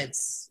nuanced.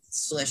 It's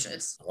It's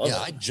delicious. Yeah,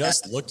 I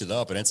just looked it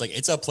up, and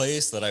it's a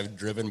place that I've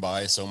driven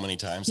by so many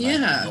times,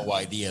 and I have no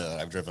idea that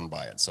I've driven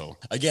by it. So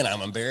again,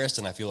 I'm embarrassed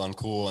and I feel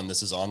uncool, and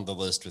this is on the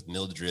list with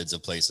Mildred's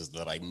of places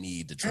that I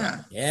need to try.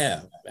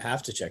 Yeah,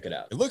 have to check it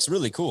out. It looks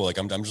really cool. Like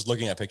I'm just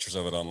looking at pictures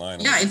of it online.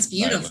 Yeah, it's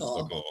beautiful.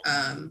 So cool.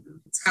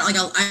 It's kind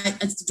of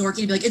like it's dorky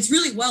to be like, it's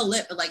really well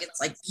lit, but like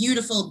it's like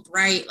beautiful,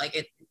 bright, like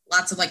it.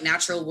 Lots of like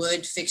natural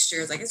wood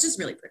fixtures. Like it's just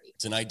really pretty.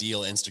 It's an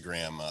ideal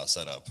Instagram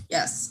setup.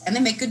 Yes. And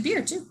they make good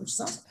beer too, which is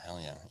awesome. Hell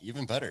yeah.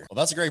 Even better. Well,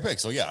 that's a great pick.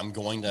 So yeah, I'm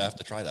going to have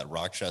to try that.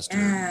 Rochester.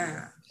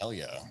 Yeah. Hell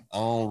yeah.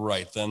 All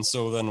right then.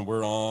 So then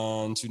we're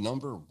on to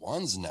number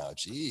ones now.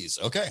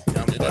 Jeez. Okay.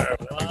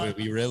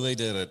 We really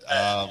did it.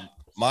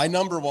 My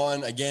number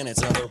one, again,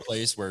 it's another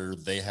place where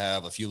they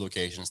have a few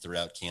locations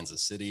throughout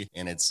Kansas City,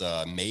 and it's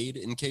Made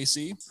in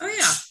KC.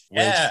 Oh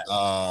yeah.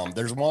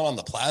 There's one on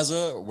the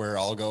plaza where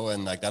I'll go,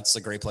 and like that's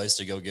a great place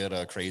to go get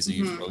a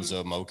crazy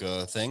Rosa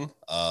mocha thing.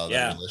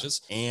 They're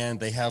delicious. And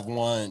they have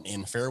one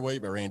in Fairway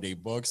by Randy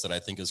Books that I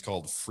think is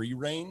called Free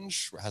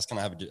Range. It has kind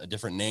of have a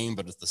different name,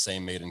 but it's the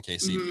same Made in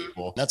KC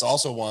people. That's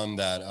also one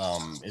that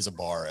is a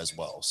bar as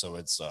well. So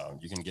it's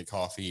you can get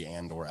coffee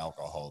and or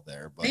alcohol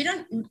there. But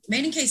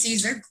Made in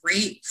KC's, they're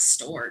great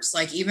stores.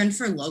 Like even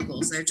for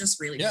locals, they're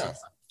just really fun.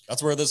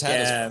 That's where this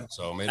hat is from.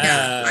 So maybe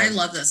I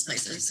love those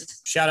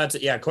places. Shout out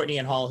to Courtney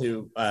and Hall,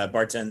 who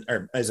bartend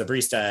or is a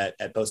barista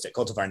at Post at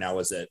Cultivar now,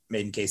 was at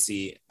Made in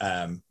KC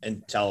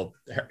until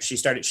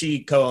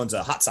she co-owns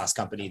a hot sauce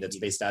company that's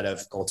based out of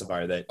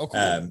Cultivar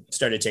that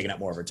started taking up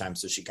more of her time,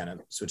 so she kind of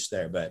switched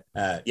there. But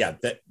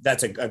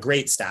that's a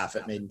great staff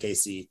at Made in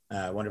KC,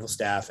 wonderful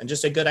staff, and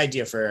just a good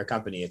idea for a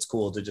company. It's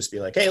cool to just be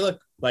like, hey, look,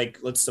 like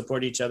let's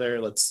support each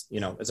other. Let's,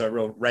 it's a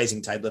real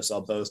rising tide lifts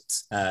all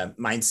boats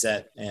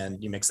mindset,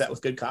 and you mix that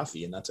with good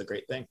coffee, and that's a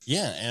great thing.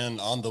 Yeah, and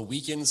on the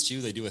weekends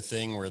too, they do a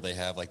thing where they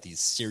have like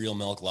these cereal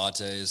milk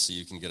lattes, so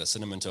you can get a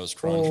Cinnamon Toast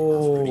Crunch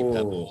or Fruity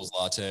Pebbles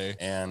latte,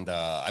 and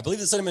I believe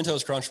the Cinnamon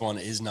Toast Crunch one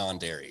is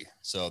non-dairy,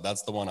 so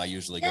that's the one I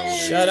usually go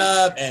with. Shut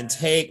up and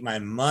take my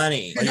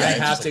money. I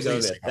have to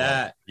go get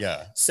that.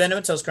 Yeah,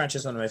 Cinnamon Toast Crunch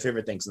is one of my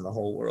favorite things in the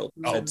whole world.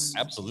 Oh, it's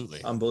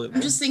absolutely unbelievable.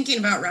 I'm just thinking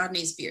about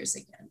Rodney's beers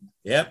again.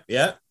 Yep.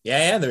 Yeah.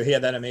 They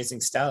had that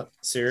amazing stout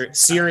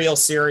cereal.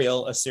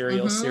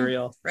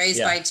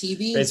 Raised by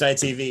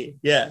TV.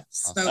 Yeah.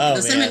 So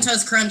the Cinnamon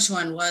Toast Crunch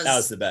one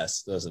was the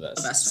best. Those are the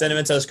best.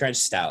 Cinnamon Toast Crunch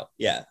stout.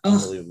 Yeah.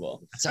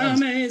 Unbelievable.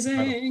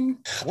 Amazing.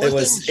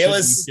 It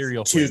was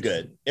too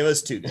good. It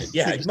was too good.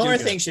 Yeah. More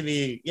things should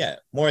be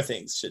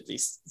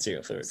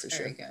cereal flavored for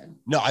sure. Good.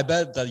 No, I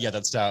bet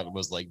that stout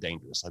was like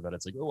dangerous. I bet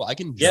it's like, oh, I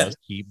can just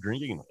keep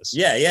drinking this.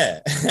 Yeah.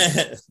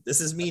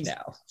 This is me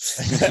now.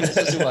 This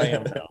is who I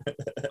am now.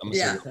 I'm a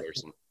cereal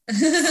person.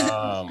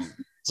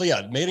 So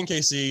yeah, Made in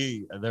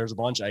KC, there's a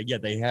bunch.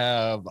 They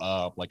have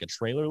like a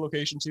trailer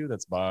location too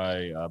that's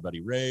by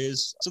Betty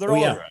Ray's. So they're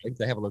all right.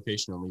 They have a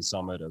location in Lee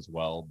Summit as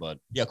well. But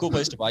yeah, cool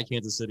place to buy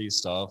Kansas City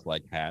stuff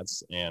like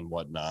hats and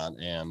whatnot.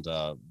 And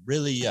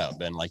really,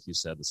 Ben, like you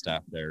said, the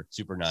staff there,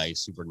 super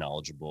nice, super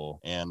knowledgeable.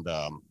 And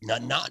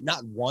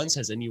not once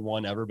has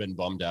anyone ever been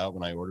bummed out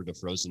when I ordered a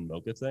frozen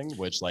mocha thing,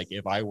 which like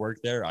if I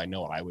worked there, I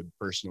know I would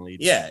personally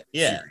be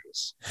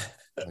furious.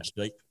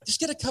 Like, just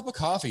get a cup of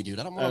coffee, dude.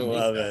 I don't want to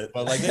love it.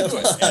 But like they do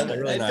it. And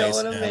they're really nice.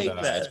 I don't want to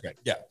make that. It's great.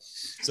 Yeah.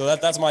 So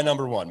that's my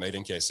number one, Made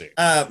in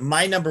KC.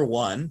 My number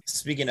one,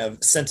 speaking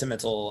of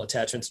sentimental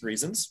attachments and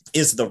reasons,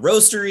 is the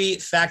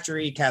Roastery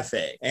Factory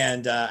Cafe.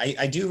 And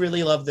I do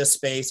really love this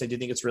space. I do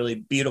think it's really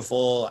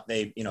beautiful.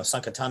 They,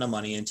 sunk a ton of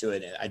money into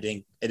it. I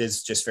think it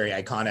is just very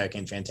iconic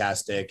and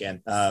fantastic.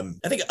 And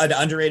I think an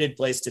underrated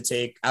place to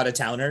take out of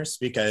towners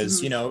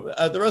because, the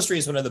Roastery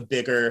is one of the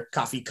bigger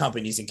coffee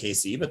companies in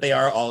KC, but they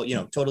are all,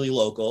 totally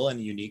local and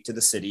unique to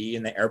the city.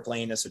 And the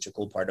airplane is such a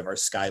cool part of our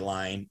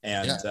skyline.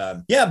 And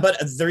but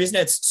the reason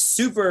it's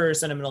super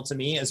sentimental to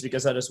me is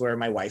because that is where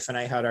my wife and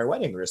I had our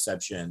wedding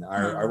reception.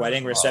 Our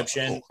wedding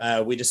reception,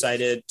 we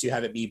decided to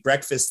have it be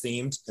breakfast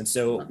themed. And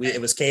so it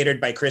was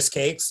catered by Chris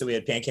Cakes. So we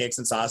had pancakes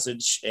and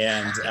sausage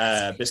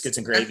and biscuits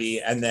and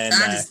gravy. And then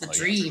that is the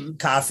dream.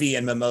 Coffee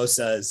and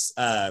mimosas.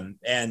 So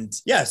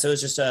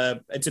it's just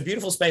it's a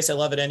beautiful space. I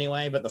love it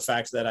anyway. But the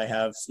fact that I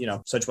have,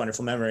 such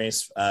wonderful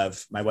memories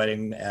of my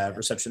wedding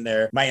reception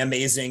there, my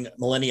amazing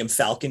Millennium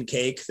Falcon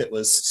cake that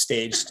was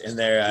staged in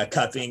their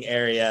cupping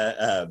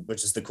area,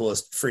 which is the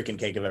coolest freaking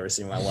cake I've ever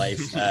seen in my life.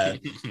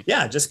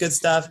 Just good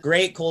stuff.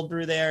 Great cold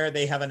brew there.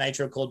 They have a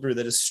nitro cold brew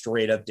that is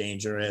straight up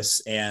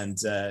dangerous. And,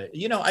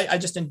 I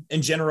just,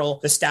 in general,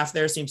 the staff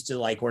there seems to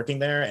like working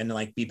there and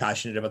like be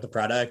passionate about the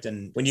product.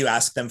 And when you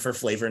ask them for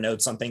flavor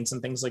notes on things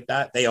and things like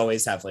that, they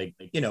always have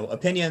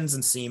opinions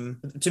and seem,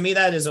 to me,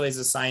 that is always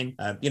a sign,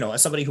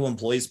 as somebody who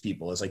employs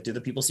people is like, do the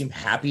people seem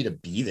happy to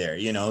be there?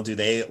 Do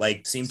they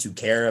like seem to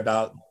care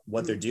about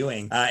what they're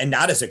doing, and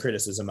not as a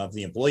criticism of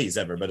the employees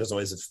ever, but as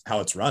always how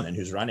it's run and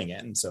who's running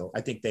it. And so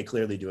I think they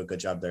clearly do a good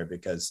job there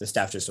because the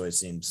staff just always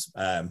seems,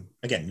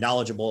 again,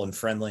 knowledgeable and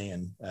friendly.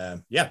 And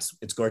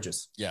it's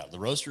gorgeous. Yeah, the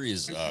roastery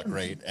is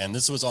great. And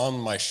this was on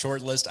my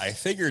short list. I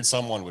figured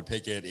someone would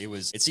pick it.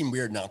 It seemed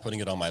weird not putting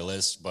it on my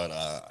list, but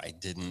I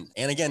didn't.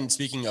 And again,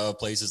 speaking of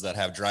places that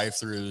have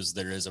drive-thrus,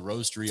 there is a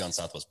roastery on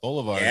Southwest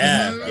Boulevard.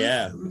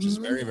 Which is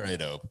very, very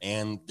dope.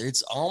 And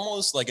it's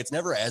almost like it's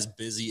never as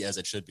busy as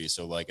it should be.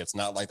 So like, it's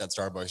not like that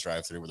Starbucks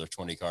drive-thru where there's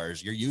 20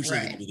 cars. You're usually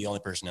going to be the only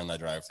person in that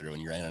drive-thru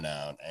and you're in and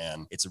out.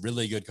 And it's a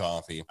really good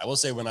coffee. I will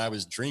say when I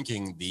was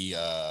drinking the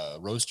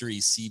roastery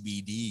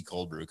CBD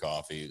cold brew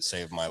coffee, it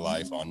saved my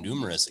life on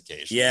numerous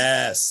occasions.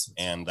 Yes.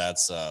 And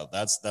that's a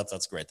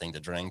great thing to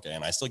drink.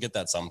 And I still get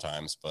that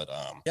sometimes, but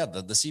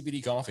the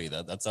CBD coffee,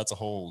 that's a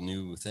whole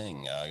new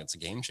thing. It's a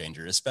game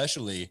changer,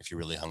 especially if you're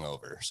really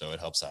hungover. So it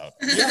helps out.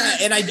 Yeah.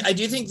 And I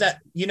do think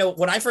that,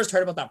 when I first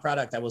heard about that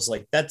product, I was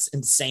like, that's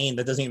insane.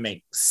 That doesn't even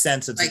make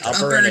sense. It's like an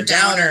upper and a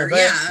downer.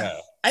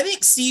 But I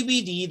think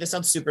CBD, this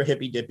sounds super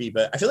hippy dippy,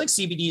 but I feel like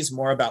CBD is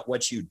more about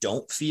what you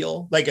don't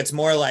feel. Like it's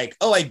more like,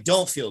 oh, I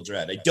don't feel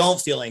dread. I don't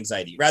feel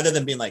anxiety, rather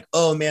than being like,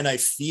 oh man, I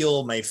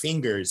feel my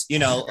fingers,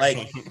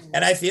 like,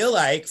 and I feel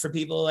like for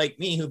people like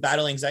me who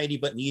battle anxiety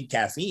but need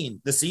caffeine,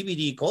 the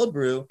CBD cold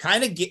brew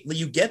kind of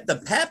you get the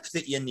pep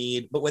that you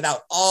need, but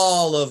without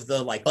all of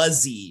the like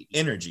buzzy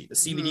energy. The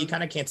CBD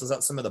kind of cancels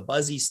out some of the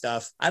buzzy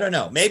stuff. I don't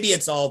know. Maybe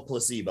it's all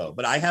placebo,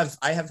 but I have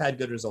had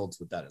good results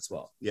with that as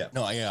well. Yeah.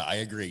 No, I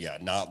agree. Yeah.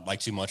 Not like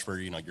too much where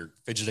you're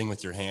fidgeting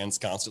with your hands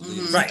constantly.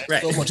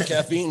 Right. So much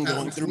caffeine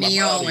going through my body.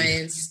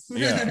 Always.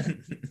 Yeah.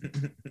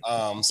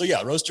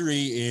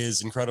 Roastery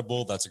is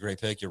incredible. That's a great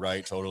pick. You're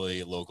right.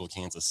 Totally local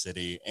Kansas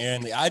City.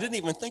 And I didn't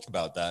even think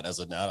about that as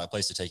a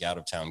place to take out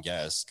of town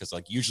guests. Cause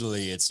like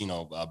usually it's,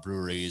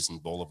 breweries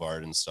and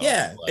Boulevard and stuff.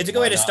 Yeah. Like, it's a good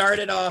way to start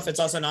it off. It's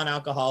also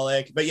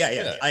non-alcoholic, but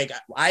yeah.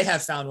 I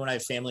have found when I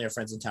have family or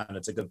friends in town,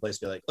 it's a good place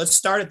to be like, let's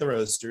start at the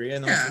roastery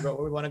and then let's figure out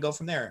where we want to go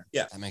from there.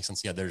 Yeah. That makes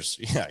sense. Yeah.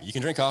 You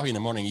can drink coffee in the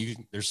morning.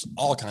 There's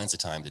all kinds of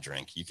time to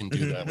drink. You can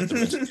do that with the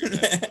rest of your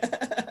day.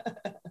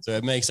 So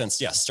it makes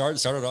sense. Yeah,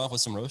 start it off with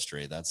some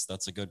roastery.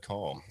 That's a good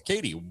call.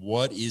 Katie,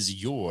 what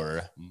is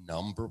your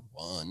number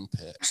one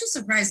pick? I'm actually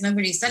surprised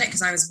nobody said it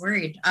because I was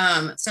worried.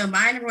 So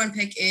my number one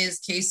pick is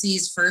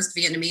Casey's first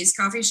Vietnamese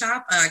coffee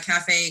shop,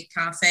 Cafe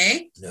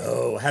Cafe.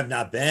 No, have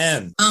not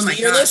been. Oh my god!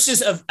 Your gosh. list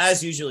is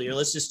as usual. Your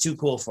list is too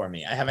cool for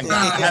me. I haven't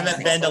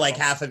been to like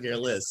half of your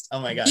list. Oh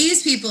my god!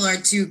 These people are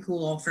too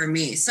cool for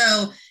me.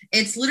 So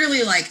it's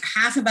literally like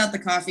half about the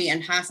coffee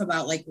and half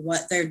about like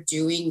what they're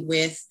doing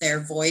with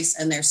their voice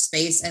and their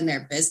space and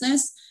their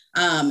business.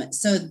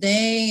 So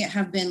they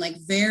have been like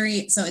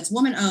so it's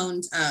woman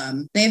owned.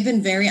 They've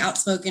been very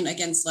outspoken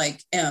against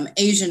like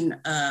Asian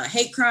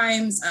hate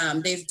crimes.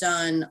 They've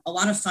done a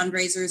lot of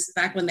fundraisers.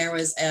 Back when there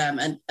was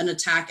an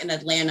attack in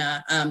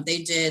Atlanta, they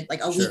did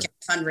like a weekend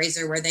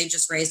fundraiser where they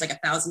just raised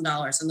like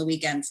 $1,000 on the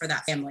weekend for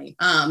that family.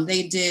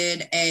 They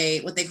did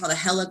what they call a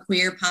Hella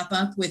Queer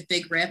pop-up with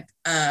Big Rip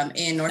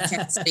in North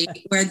Kansas City,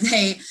 where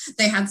they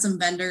had some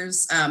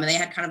vendors and they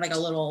had kind of like a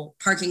little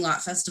parking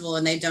lot festival,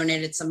 and they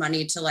donated some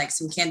money to like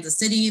some Kansas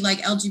City like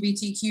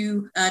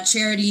LGBTQ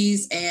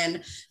charities.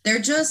 And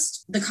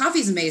the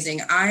coffee's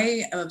amazing.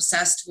 I am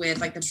obsessed with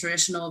like the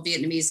traditional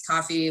Vietnamese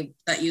coffee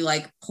that you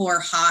like pour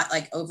hot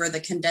like over the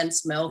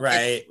condensed milk.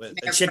 Right.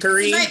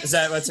 Chicory, is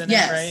that what's in it?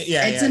 Right.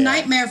 Yeah. It's a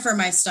nightmare for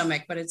my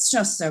stomach, but it's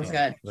just so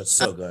good. That's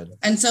so good.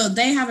 And so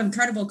they have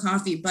incredible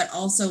coffee, but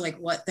also like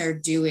what they're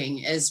doing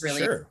is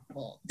really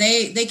incredible.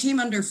 They came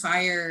under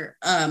fire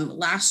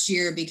last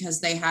year because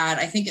they had,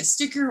 I think, a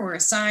sticker or a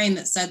sign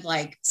that said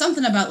like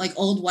something about like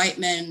old white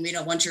men, we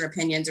don't want your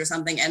opinions or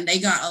something. And they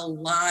got a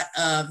lot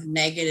of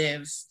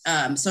negative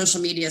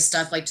social media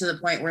stuff, like to the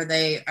point where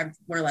they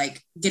were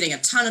like getting a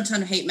ton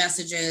of hate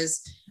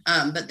messages.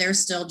 But they're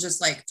still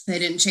just like, they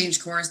didn't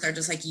change course. They're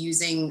just like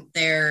using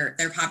their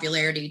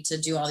popularity to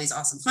do all these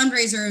awesome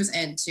fundraisers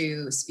and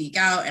to speak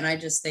out. And I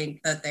just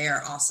think that they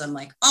are awesome,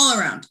 like all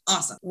around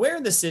awesome. Where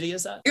in the city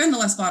is that? They're in the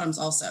West Bottoms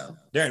also.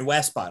 They're in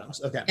West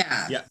Bottoms. Okay.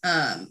 Yeah.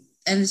 And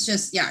it's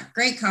just,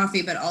 great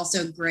coffee, but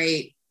also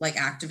great like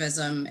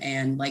activism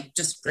and like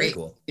just great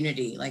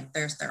community. Like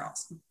they're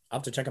awesome. I'll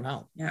have to check them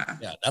out. Yeah,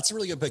 that's a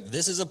really good pick.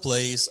 This is a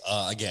place,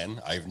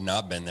 again, I've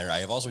not been there. I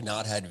have also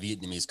not had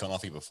Vietnamese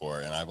coffee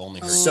before, and I've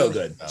only heard so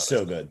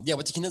good. Yeah,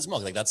 with the condensed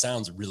milk, like that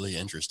sounds really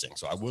interesting.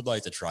 So I would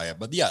like to try it.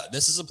 But yeah,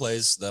 this is a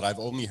place that I've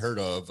only heard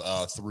of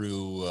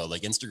through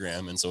like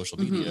Instagram and social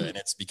media, and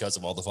it's because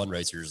of all the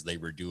fundraisers they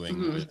were doing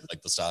with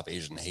like the Stop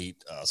Asian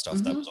Hate stuff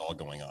that was all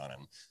going on.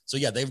 And so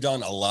yeah, they've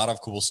done a lot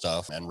of cool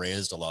stuff and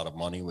raised a lot of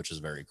money, which is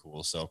very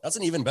cool. So that's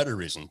an even better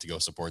reason to go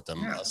support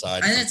them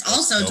aside. And it's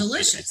also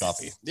delicious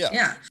coffee.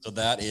 Yeah. So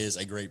that is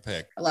a great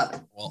pick. I love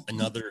it. Well,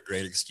 another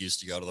great excuse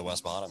to go to the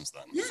West Bottoms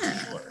then.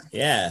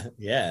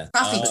 Yeah.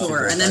 Coffee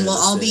tour, and then we'll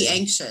all be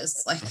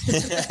anxious. Like,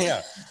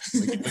 yeah,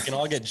 we can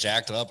all get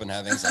jacked up and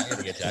have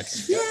anxiety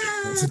attacks. Yeah.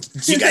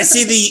 Did you guys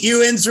see the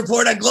UN's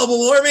report on global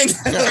warming?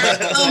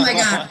 Oh my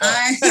God.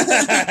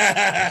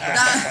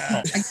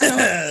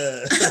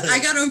 I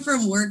got home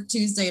from work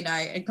Tuesday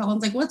night and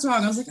Colin's like, what's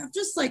wrong? I was like, I'm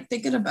just like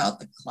thinking about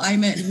the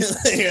climate.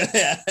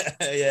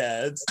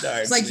 Yeah, it's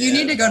dark. It's like, you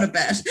need to go to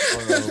bed.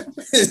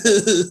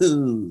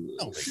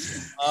 No big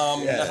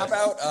deal. How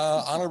about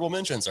honorable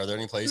mentions? Are there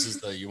any places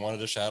that you wanted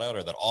to shout out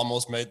or that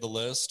almost made the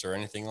list or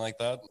anything like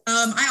that?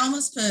 I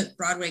almost put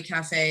Broadway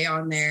Cafe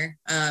on there.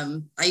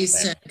 I used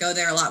to go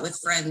there a lot with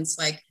friends,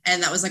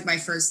 and that was like my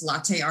first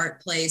latte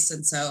art place.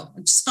 And so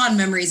just fond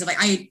memories of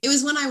it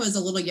was when I was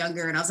a little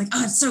younger and I was like,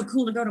 oh, it's so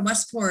cool to go to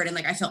Westport. And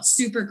like, I felt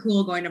super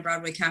cool going to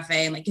Broadway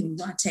Cafe and like getting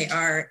latte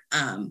art.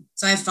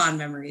 So I have fond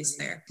memories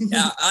there.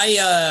 Yeah,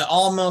 I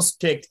almost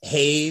picked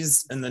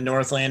Hayes in the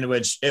Northland,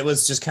 which it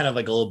was just kind of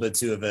like a little bit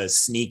too of a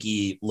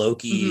sneaky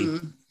low-key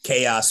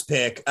chaos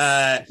pick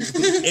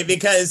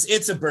because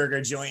it's a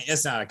burger joint.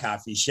 It's not a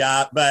coffee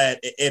shop, but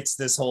it's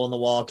this hole in the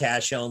wall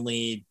cash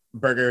only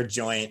burger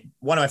joint.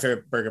 One of my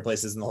favorite burger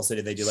places in the whole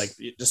city. They do like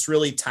just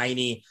really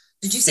tiny.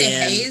 Did you say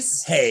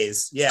Hayes?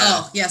 Hayes, yeah.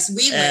 Oh, yes.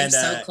 We live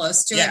so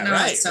close to it now.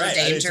 Right, it's so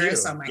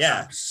dangerous. Oh my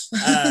gosh.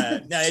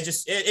 No,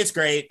 it's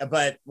great.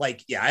 But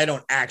like, yeah, I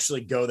don't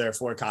actually go there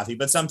for coffee.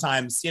 But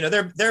sometimes,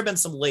 there have been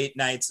some late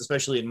nights,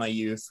 especially in my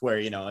youth, where,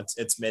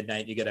 it's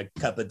midnight. You get a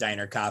cup of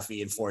diner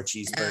coffee and 4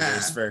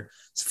 cheeseburgers for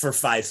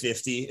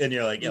 $5.50. And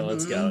you're like, yeah,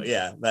 let's go.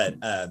 Yeah. But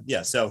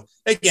so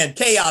again,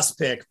 chaos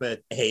pick,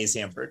 but Hayes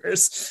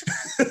hamburgers.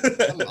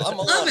 I'm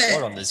a lot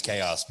short on these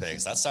chaos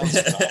picks. That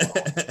sounds phenomenal.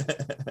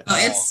 Oh,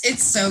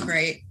 it's so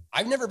great.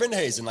 I've never been to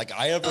Hayes, and like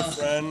I have a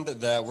friend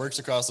that works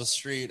across the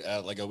street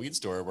at like a weed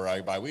store where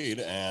I buy weed,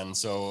 and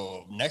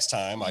so next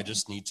time I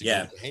just need to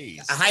go to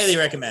Hayes. I highly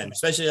recommend,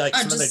 especially like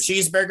some of their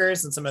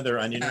cheeseburgers and some of their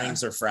onion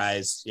rings or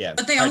fries. Yeah,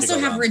 but they also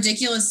have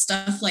ridiculous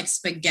stuff like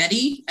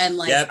spaghetti and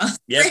like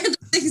random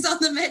things on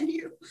the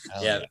menu.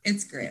 Yeah,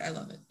 it's great. I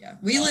love it. Yeah,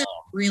 we live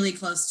really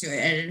close to it,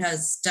 and it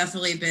has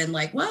definitely been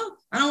like, well,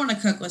 I don't want to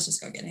cook. Let's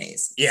just go get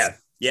Hayes.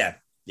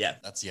 Yeah,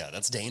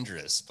 that's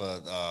dangerous,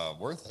 but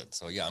worth it.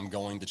 So yeah, I'm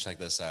going to check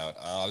this out.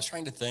 I was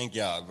trying to think.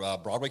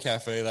 Broadway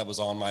Cafe, that was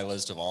on my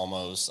list of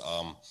almost.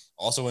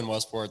 Also in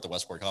Westport, the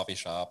Westport Coffee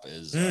Shop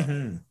is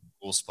a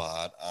cool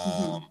spot.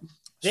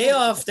 They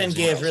often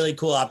give really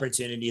cool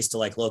opportunities to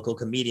like local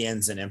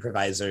comedians and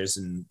improvisers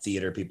and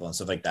theater people and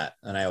stuff like that.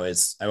 And I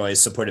always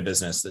support a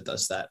business that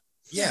does that.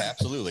 Yeah,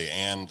 absolutely.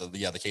 And the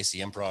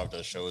KC Improv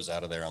does shows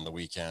out of there on the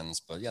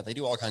weekends, but yeah, they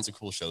do all kinds of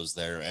cool shows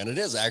there. And it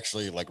is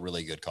actually like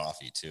really good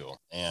coffee too.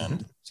 And I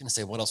was going to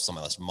say, what else is on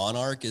my list?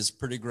 Monarch is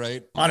pretty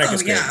great. Monarch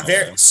is great.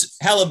 Very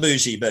hella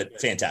bougie, but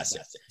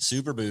fantastic.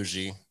 Super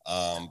bougie.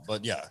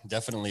 But yeah,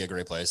 definitely a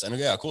great place. And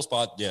yeah, a cool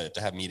spot. Yeah.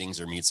 To have meetings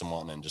or meet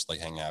someone and just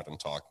like hang out and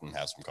talk and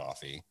have some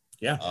coffee.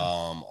 Yeah.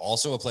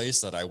 Also a place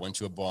that I went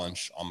to a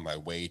bunch on my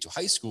way to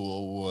high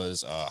school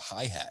was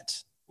Hi Hat,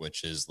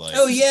 which is like,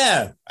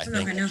 I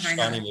think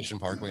Shawnee Mission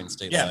Parkway and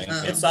State Line.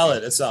 It's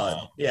solid.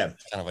 Kind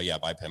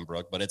of by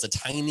Pembroke, but it's a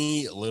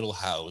tiny little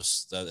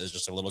house that is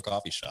just a little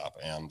coffee shop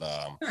and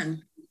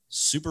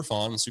super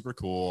fun, super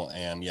cool,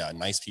 and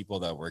nice people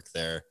that work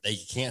there. They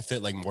can't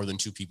fit like more than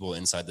 2 people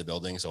inside the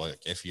building, so like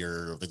if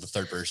you're like the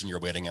third person, you're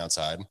waiting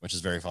outside, which is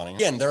very funny.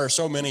 Again, there are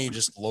so many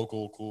just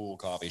local cool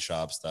coffee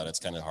shops that it's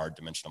kind of hard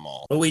to mention them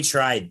all. But we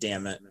tried,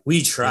 damn it.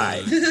 We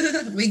tried.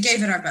 We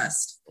gave it our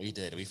best. We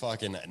did. We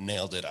fucking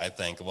nailed it, I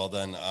think. Well,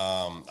 then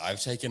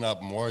I've taken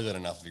up more than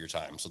enough of your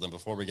time. So then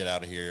before we get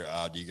out of here,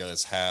 do you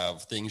guys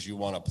have things you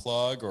want to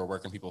plug, or where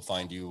can people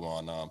find you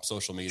on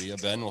social media?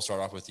 Ben, we'll start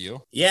off with you.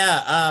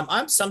 Yeah,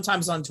 I'm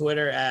sometimes on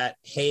Twitter at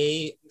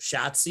Hey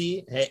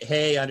Shotzi,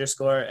 hey _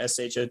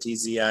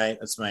 SHOTZI.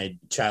 That's my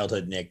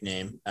childhood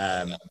nickname,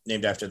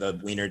 named after the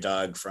wiener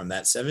dog from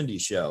that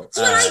 70s show.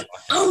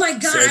 Oh my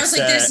God, so I was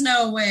like, there's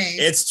no way.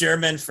 It's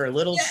German for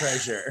little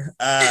treasure.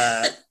 So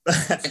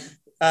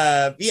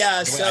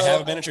I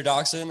have a miniature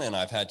dachshund, and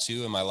I've had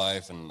 2 in my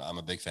life, and I'm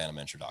a big fan of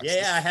miniature dachshunds.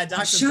 Yeah, I had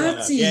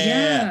dachshunds.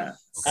 Yeah.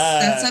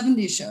 That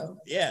 70s show.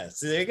 Yeah,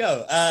 so there you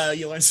go.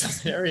 You learn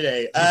something every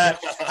day.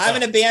 I'm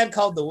in a band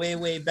called The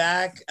Way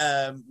Back.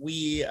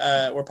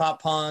 We're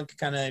pop punk,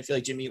 kind of, I feel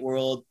like Jimmy Eat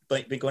World,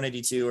 Blink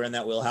 182, or in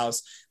that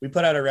wheelhouse. We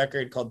put out a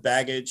record called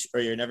Baggage,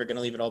 or You're Never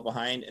Gonna Leave It All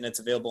Behind, and it's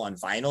available on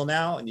vinyl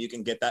now, and you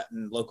can get that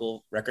in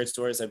local record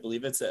stores. I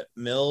believe it's at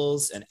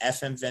Mills and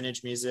FM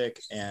Vintage Music,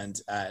 and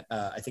at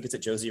I think it's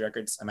at Josie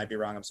Records. I might be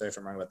wrong. I'm sorry if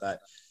I'm wrong about that.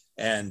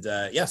 And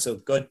so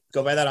go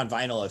buy that on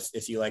vinyl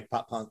if you like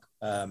pop punk.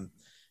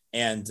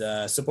 And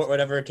support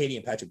whatever Katie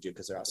and Patrick do,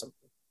 because they're awesome.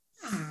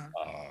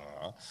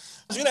 I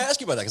was going to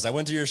ask you about that because I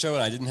went to your show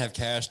and I didn't have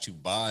cash to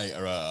buy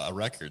a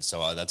record.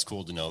 So that's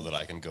cool to know that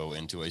I can go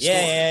into a store.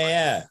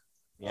 Yeah.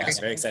 I was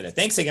very excited.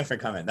 Thanks again for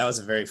coming. That was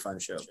a very fun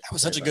show. That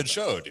was such a good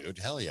show, dude.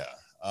 Hell yeah.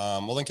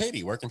 Well, then,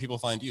 Katie, where can people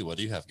find you? What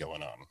do you have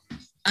going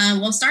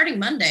on? Well, starting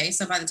Monday.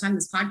 So by the time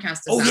this podcast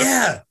is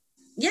out.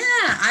 Yeah,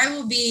 I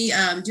will be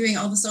doing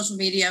all the social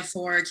media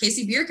for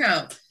KC Beer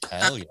Co.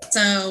 Hell yeah.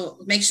 So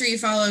make sure you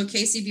follow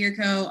KC Beer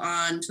Co.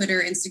 on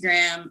Twitter,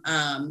 Instagram.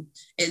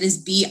 It is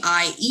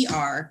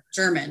BIER,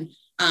 German.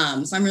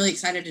 So I'm really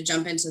excited to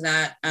jump into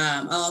that.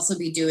 I'll also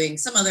be doing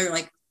some other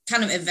like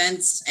kind of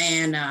events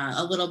and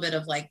a little bit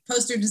of like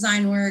poster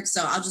design work.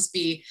 So I'll just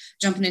be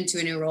jumping into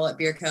a new role at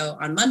Beer Co.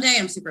 on Monday.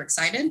 I'm super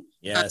excited.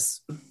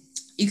 Yes.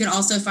 You can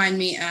also find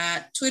me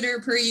at Twitter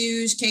per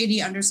usual,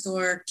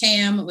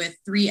 KD_Cam with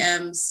 3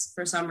 M's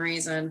for some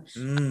reason.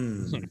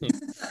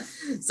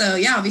 So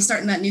yeah, I'll be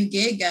starting that new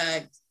gig.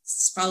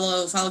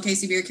 Follow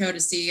KC Beer Co. to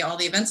see all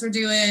the events we're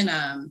doing.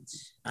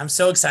 I'm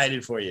so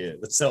excited for you.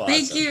 That's so awesome.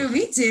 Thank you.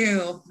 Me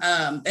too.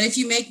 And if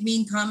you make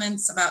mean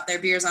comments about their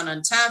beers on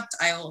Untappd,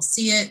 I will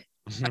see it.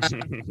 So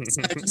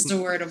just a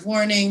word of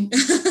warning.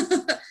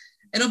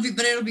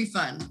 It'll be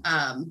fun.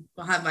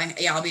 We'll have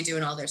I'll be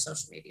doing all their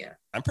social media.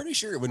 I'm pretty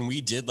sure when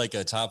we did like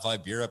a top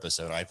 5 beer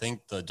episode, I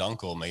think the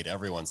Dunkel made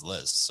everyone's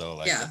list. So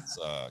like,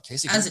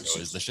 KC Beer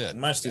Co. is the shit.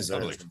 Much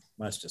deserved.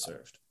 Much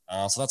deserved.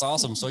 So that's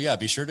awesome. So yeah,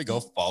 be sure to go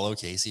follow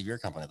KC Beer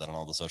Company then on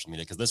all the social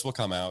media because this will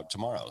come out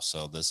tomorrow.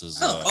 So this is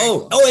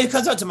it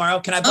comes out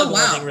tomorrow. Can I plug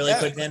one thing really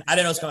quick then? I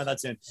didn't know it's coming out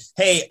that soon.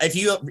 Hey,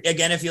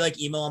 if you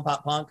like emo and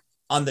pop punk,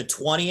 on the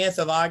 20th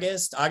of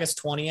August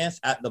 20th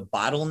at the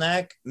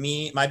Bottleneck,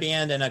 my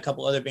band and a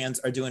couple other bands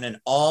are doing an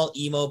all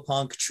emo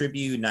punk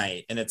tribute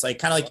night. And it's like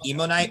kind of like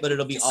emo night, but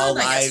it'll be all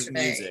live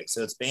music.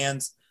 So it's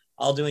bands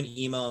all doing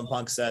emo and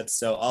punk sets.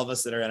 So all of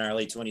us that are in our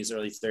late 20s,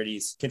 early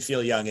 30s can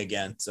feel young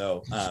again.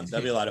 So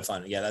that'll be a lot of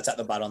fun. Yeah, that's at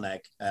the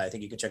Bottleneck. I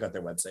think you can check out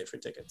their website for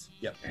tickets.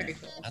 Yep. Very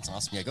cool. That's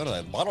awesome. Yeah, go to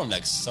that.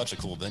 Bottleneck's such a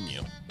cool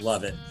venue.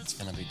 Love it. It's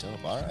going to be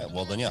dope. All right.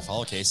 Well, then, yeah,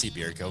 follow KC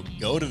Beer Co.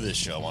 Go to this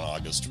show on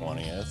August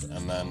 20th.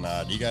 And then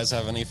do you guys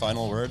have any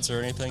final words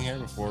or anything here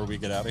before we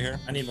get out of here?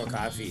 I need more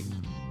coffee.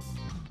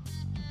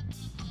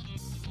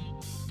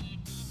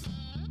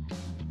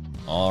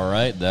 All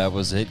right, that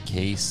was it.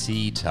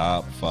 KC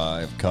Top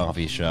 5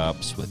 Coffee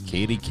Shops with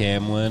Katie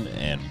Camlin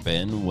and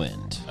Ben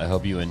Wendt. I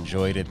hope you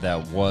enjoyed it.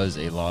 That was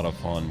a lot of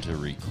fun to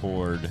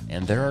record.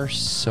 And there are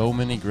so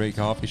many great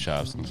coffee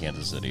shops in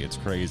Kansas City. It's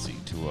crazy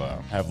to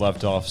have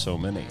left off so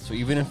many. So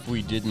even if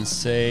we didn't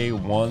say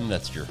one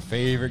that's your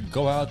favorite,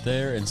 go out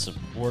there and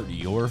support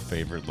your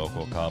favorite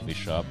local coffee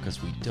shop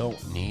because we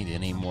don't need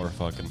any more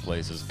fucking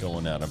places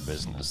going out of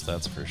business.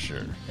 That's for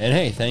sure. And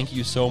hey, thank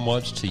you so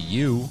much to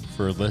you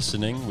for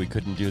listening. We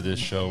couldn't do this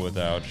show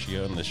without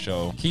you, and the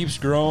show keeps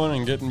growing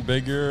and getting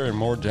bigger and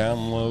more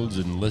downloads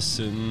and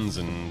listens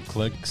and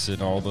clicks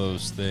and all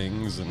those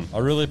things, and I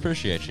really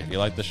appreciate you. If you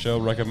like the show,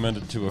 recommend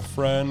it to a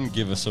friend,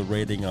 give us a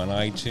rating on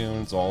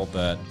iTunes, all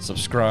that,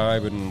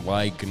 subscribe and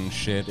like and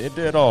shit.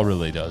 It all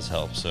really does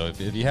help, so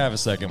if you have a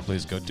second,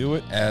 please go do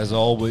it. As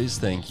always,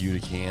 thank you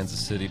to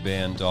Kansas City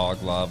band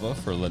Dog Lava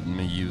for letting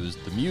me use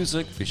the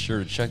music. Be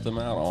sure to check them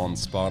out on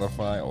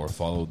Spotify or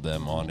follow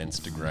them on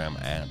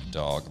Instagram at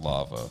Dog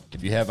Lava.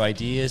 If you have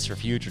ideas for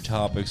future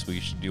topics we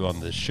should do on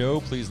this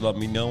show, please let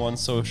me know on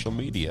social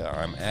media.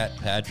 I'm at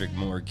Patrick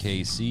Moore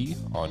KC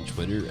on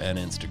Twitter and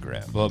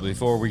Instagram. But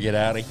before we get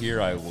out of here,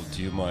 I will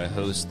do my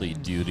hostly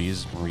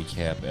duties and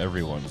recap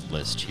everyone's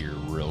list here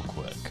real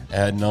quick.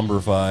 At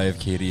number 5,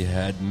 Katie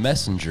had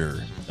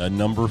Messenger. At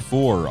number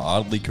 4,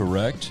 Oddly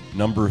Correct.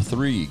 Number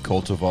 3,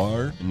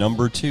 Cultivar.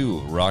 Number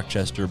 2,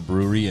 Rochester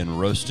Brewery and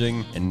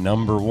Roasting. And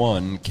number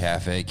 1,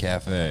 Cafe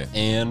Cafe.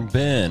 And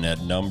Ben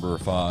at number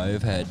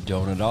 5 had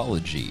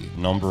Donutology.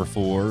 Number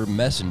 4,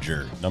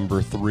 Messenger.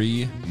 Number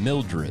 3,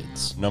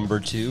 Mildred's.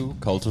 Number 2,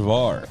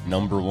 Cultivar.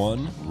 Number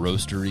 1,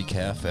 Roastery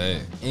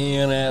Cafe.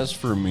 And as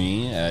for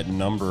me, at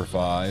number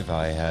 5,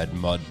 I had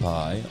Mud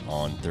Pie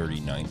on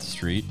 39th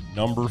Street.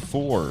 Number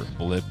 4,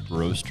 Blip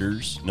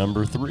Roasters.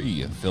 Number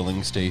 3,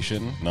 Filling Station.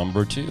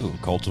 Number 2,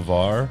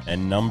 Cultivar.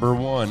 And number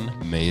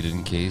 1, Made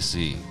in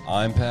KC.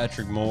 I'm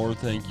Patrick Moore.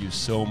 Thank you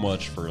so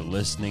much for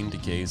listening to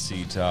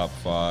KC Top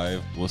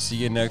 5. We'll see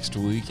you next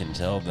week.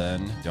 Until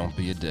then, don't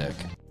be a dick.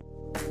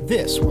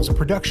 This was a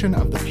production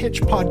of the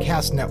Pitch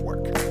Podcast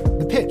Network.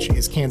 The Pitch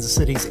is Kansas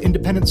City's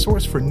independent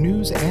source for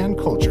news and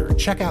culture.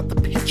 Check out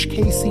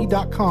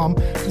thepitchkc.com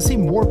to see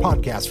more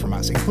podcasts from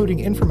us, including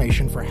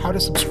information for how to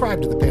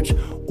subscribe to The Pitch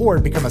or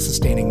become a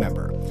sustaining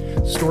member.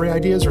 Story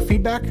ideas or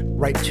feedback?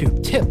 Write to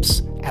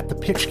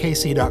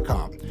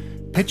tips@thepitchkc.com.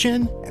 Pitch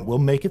in and we'll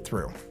make it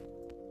through.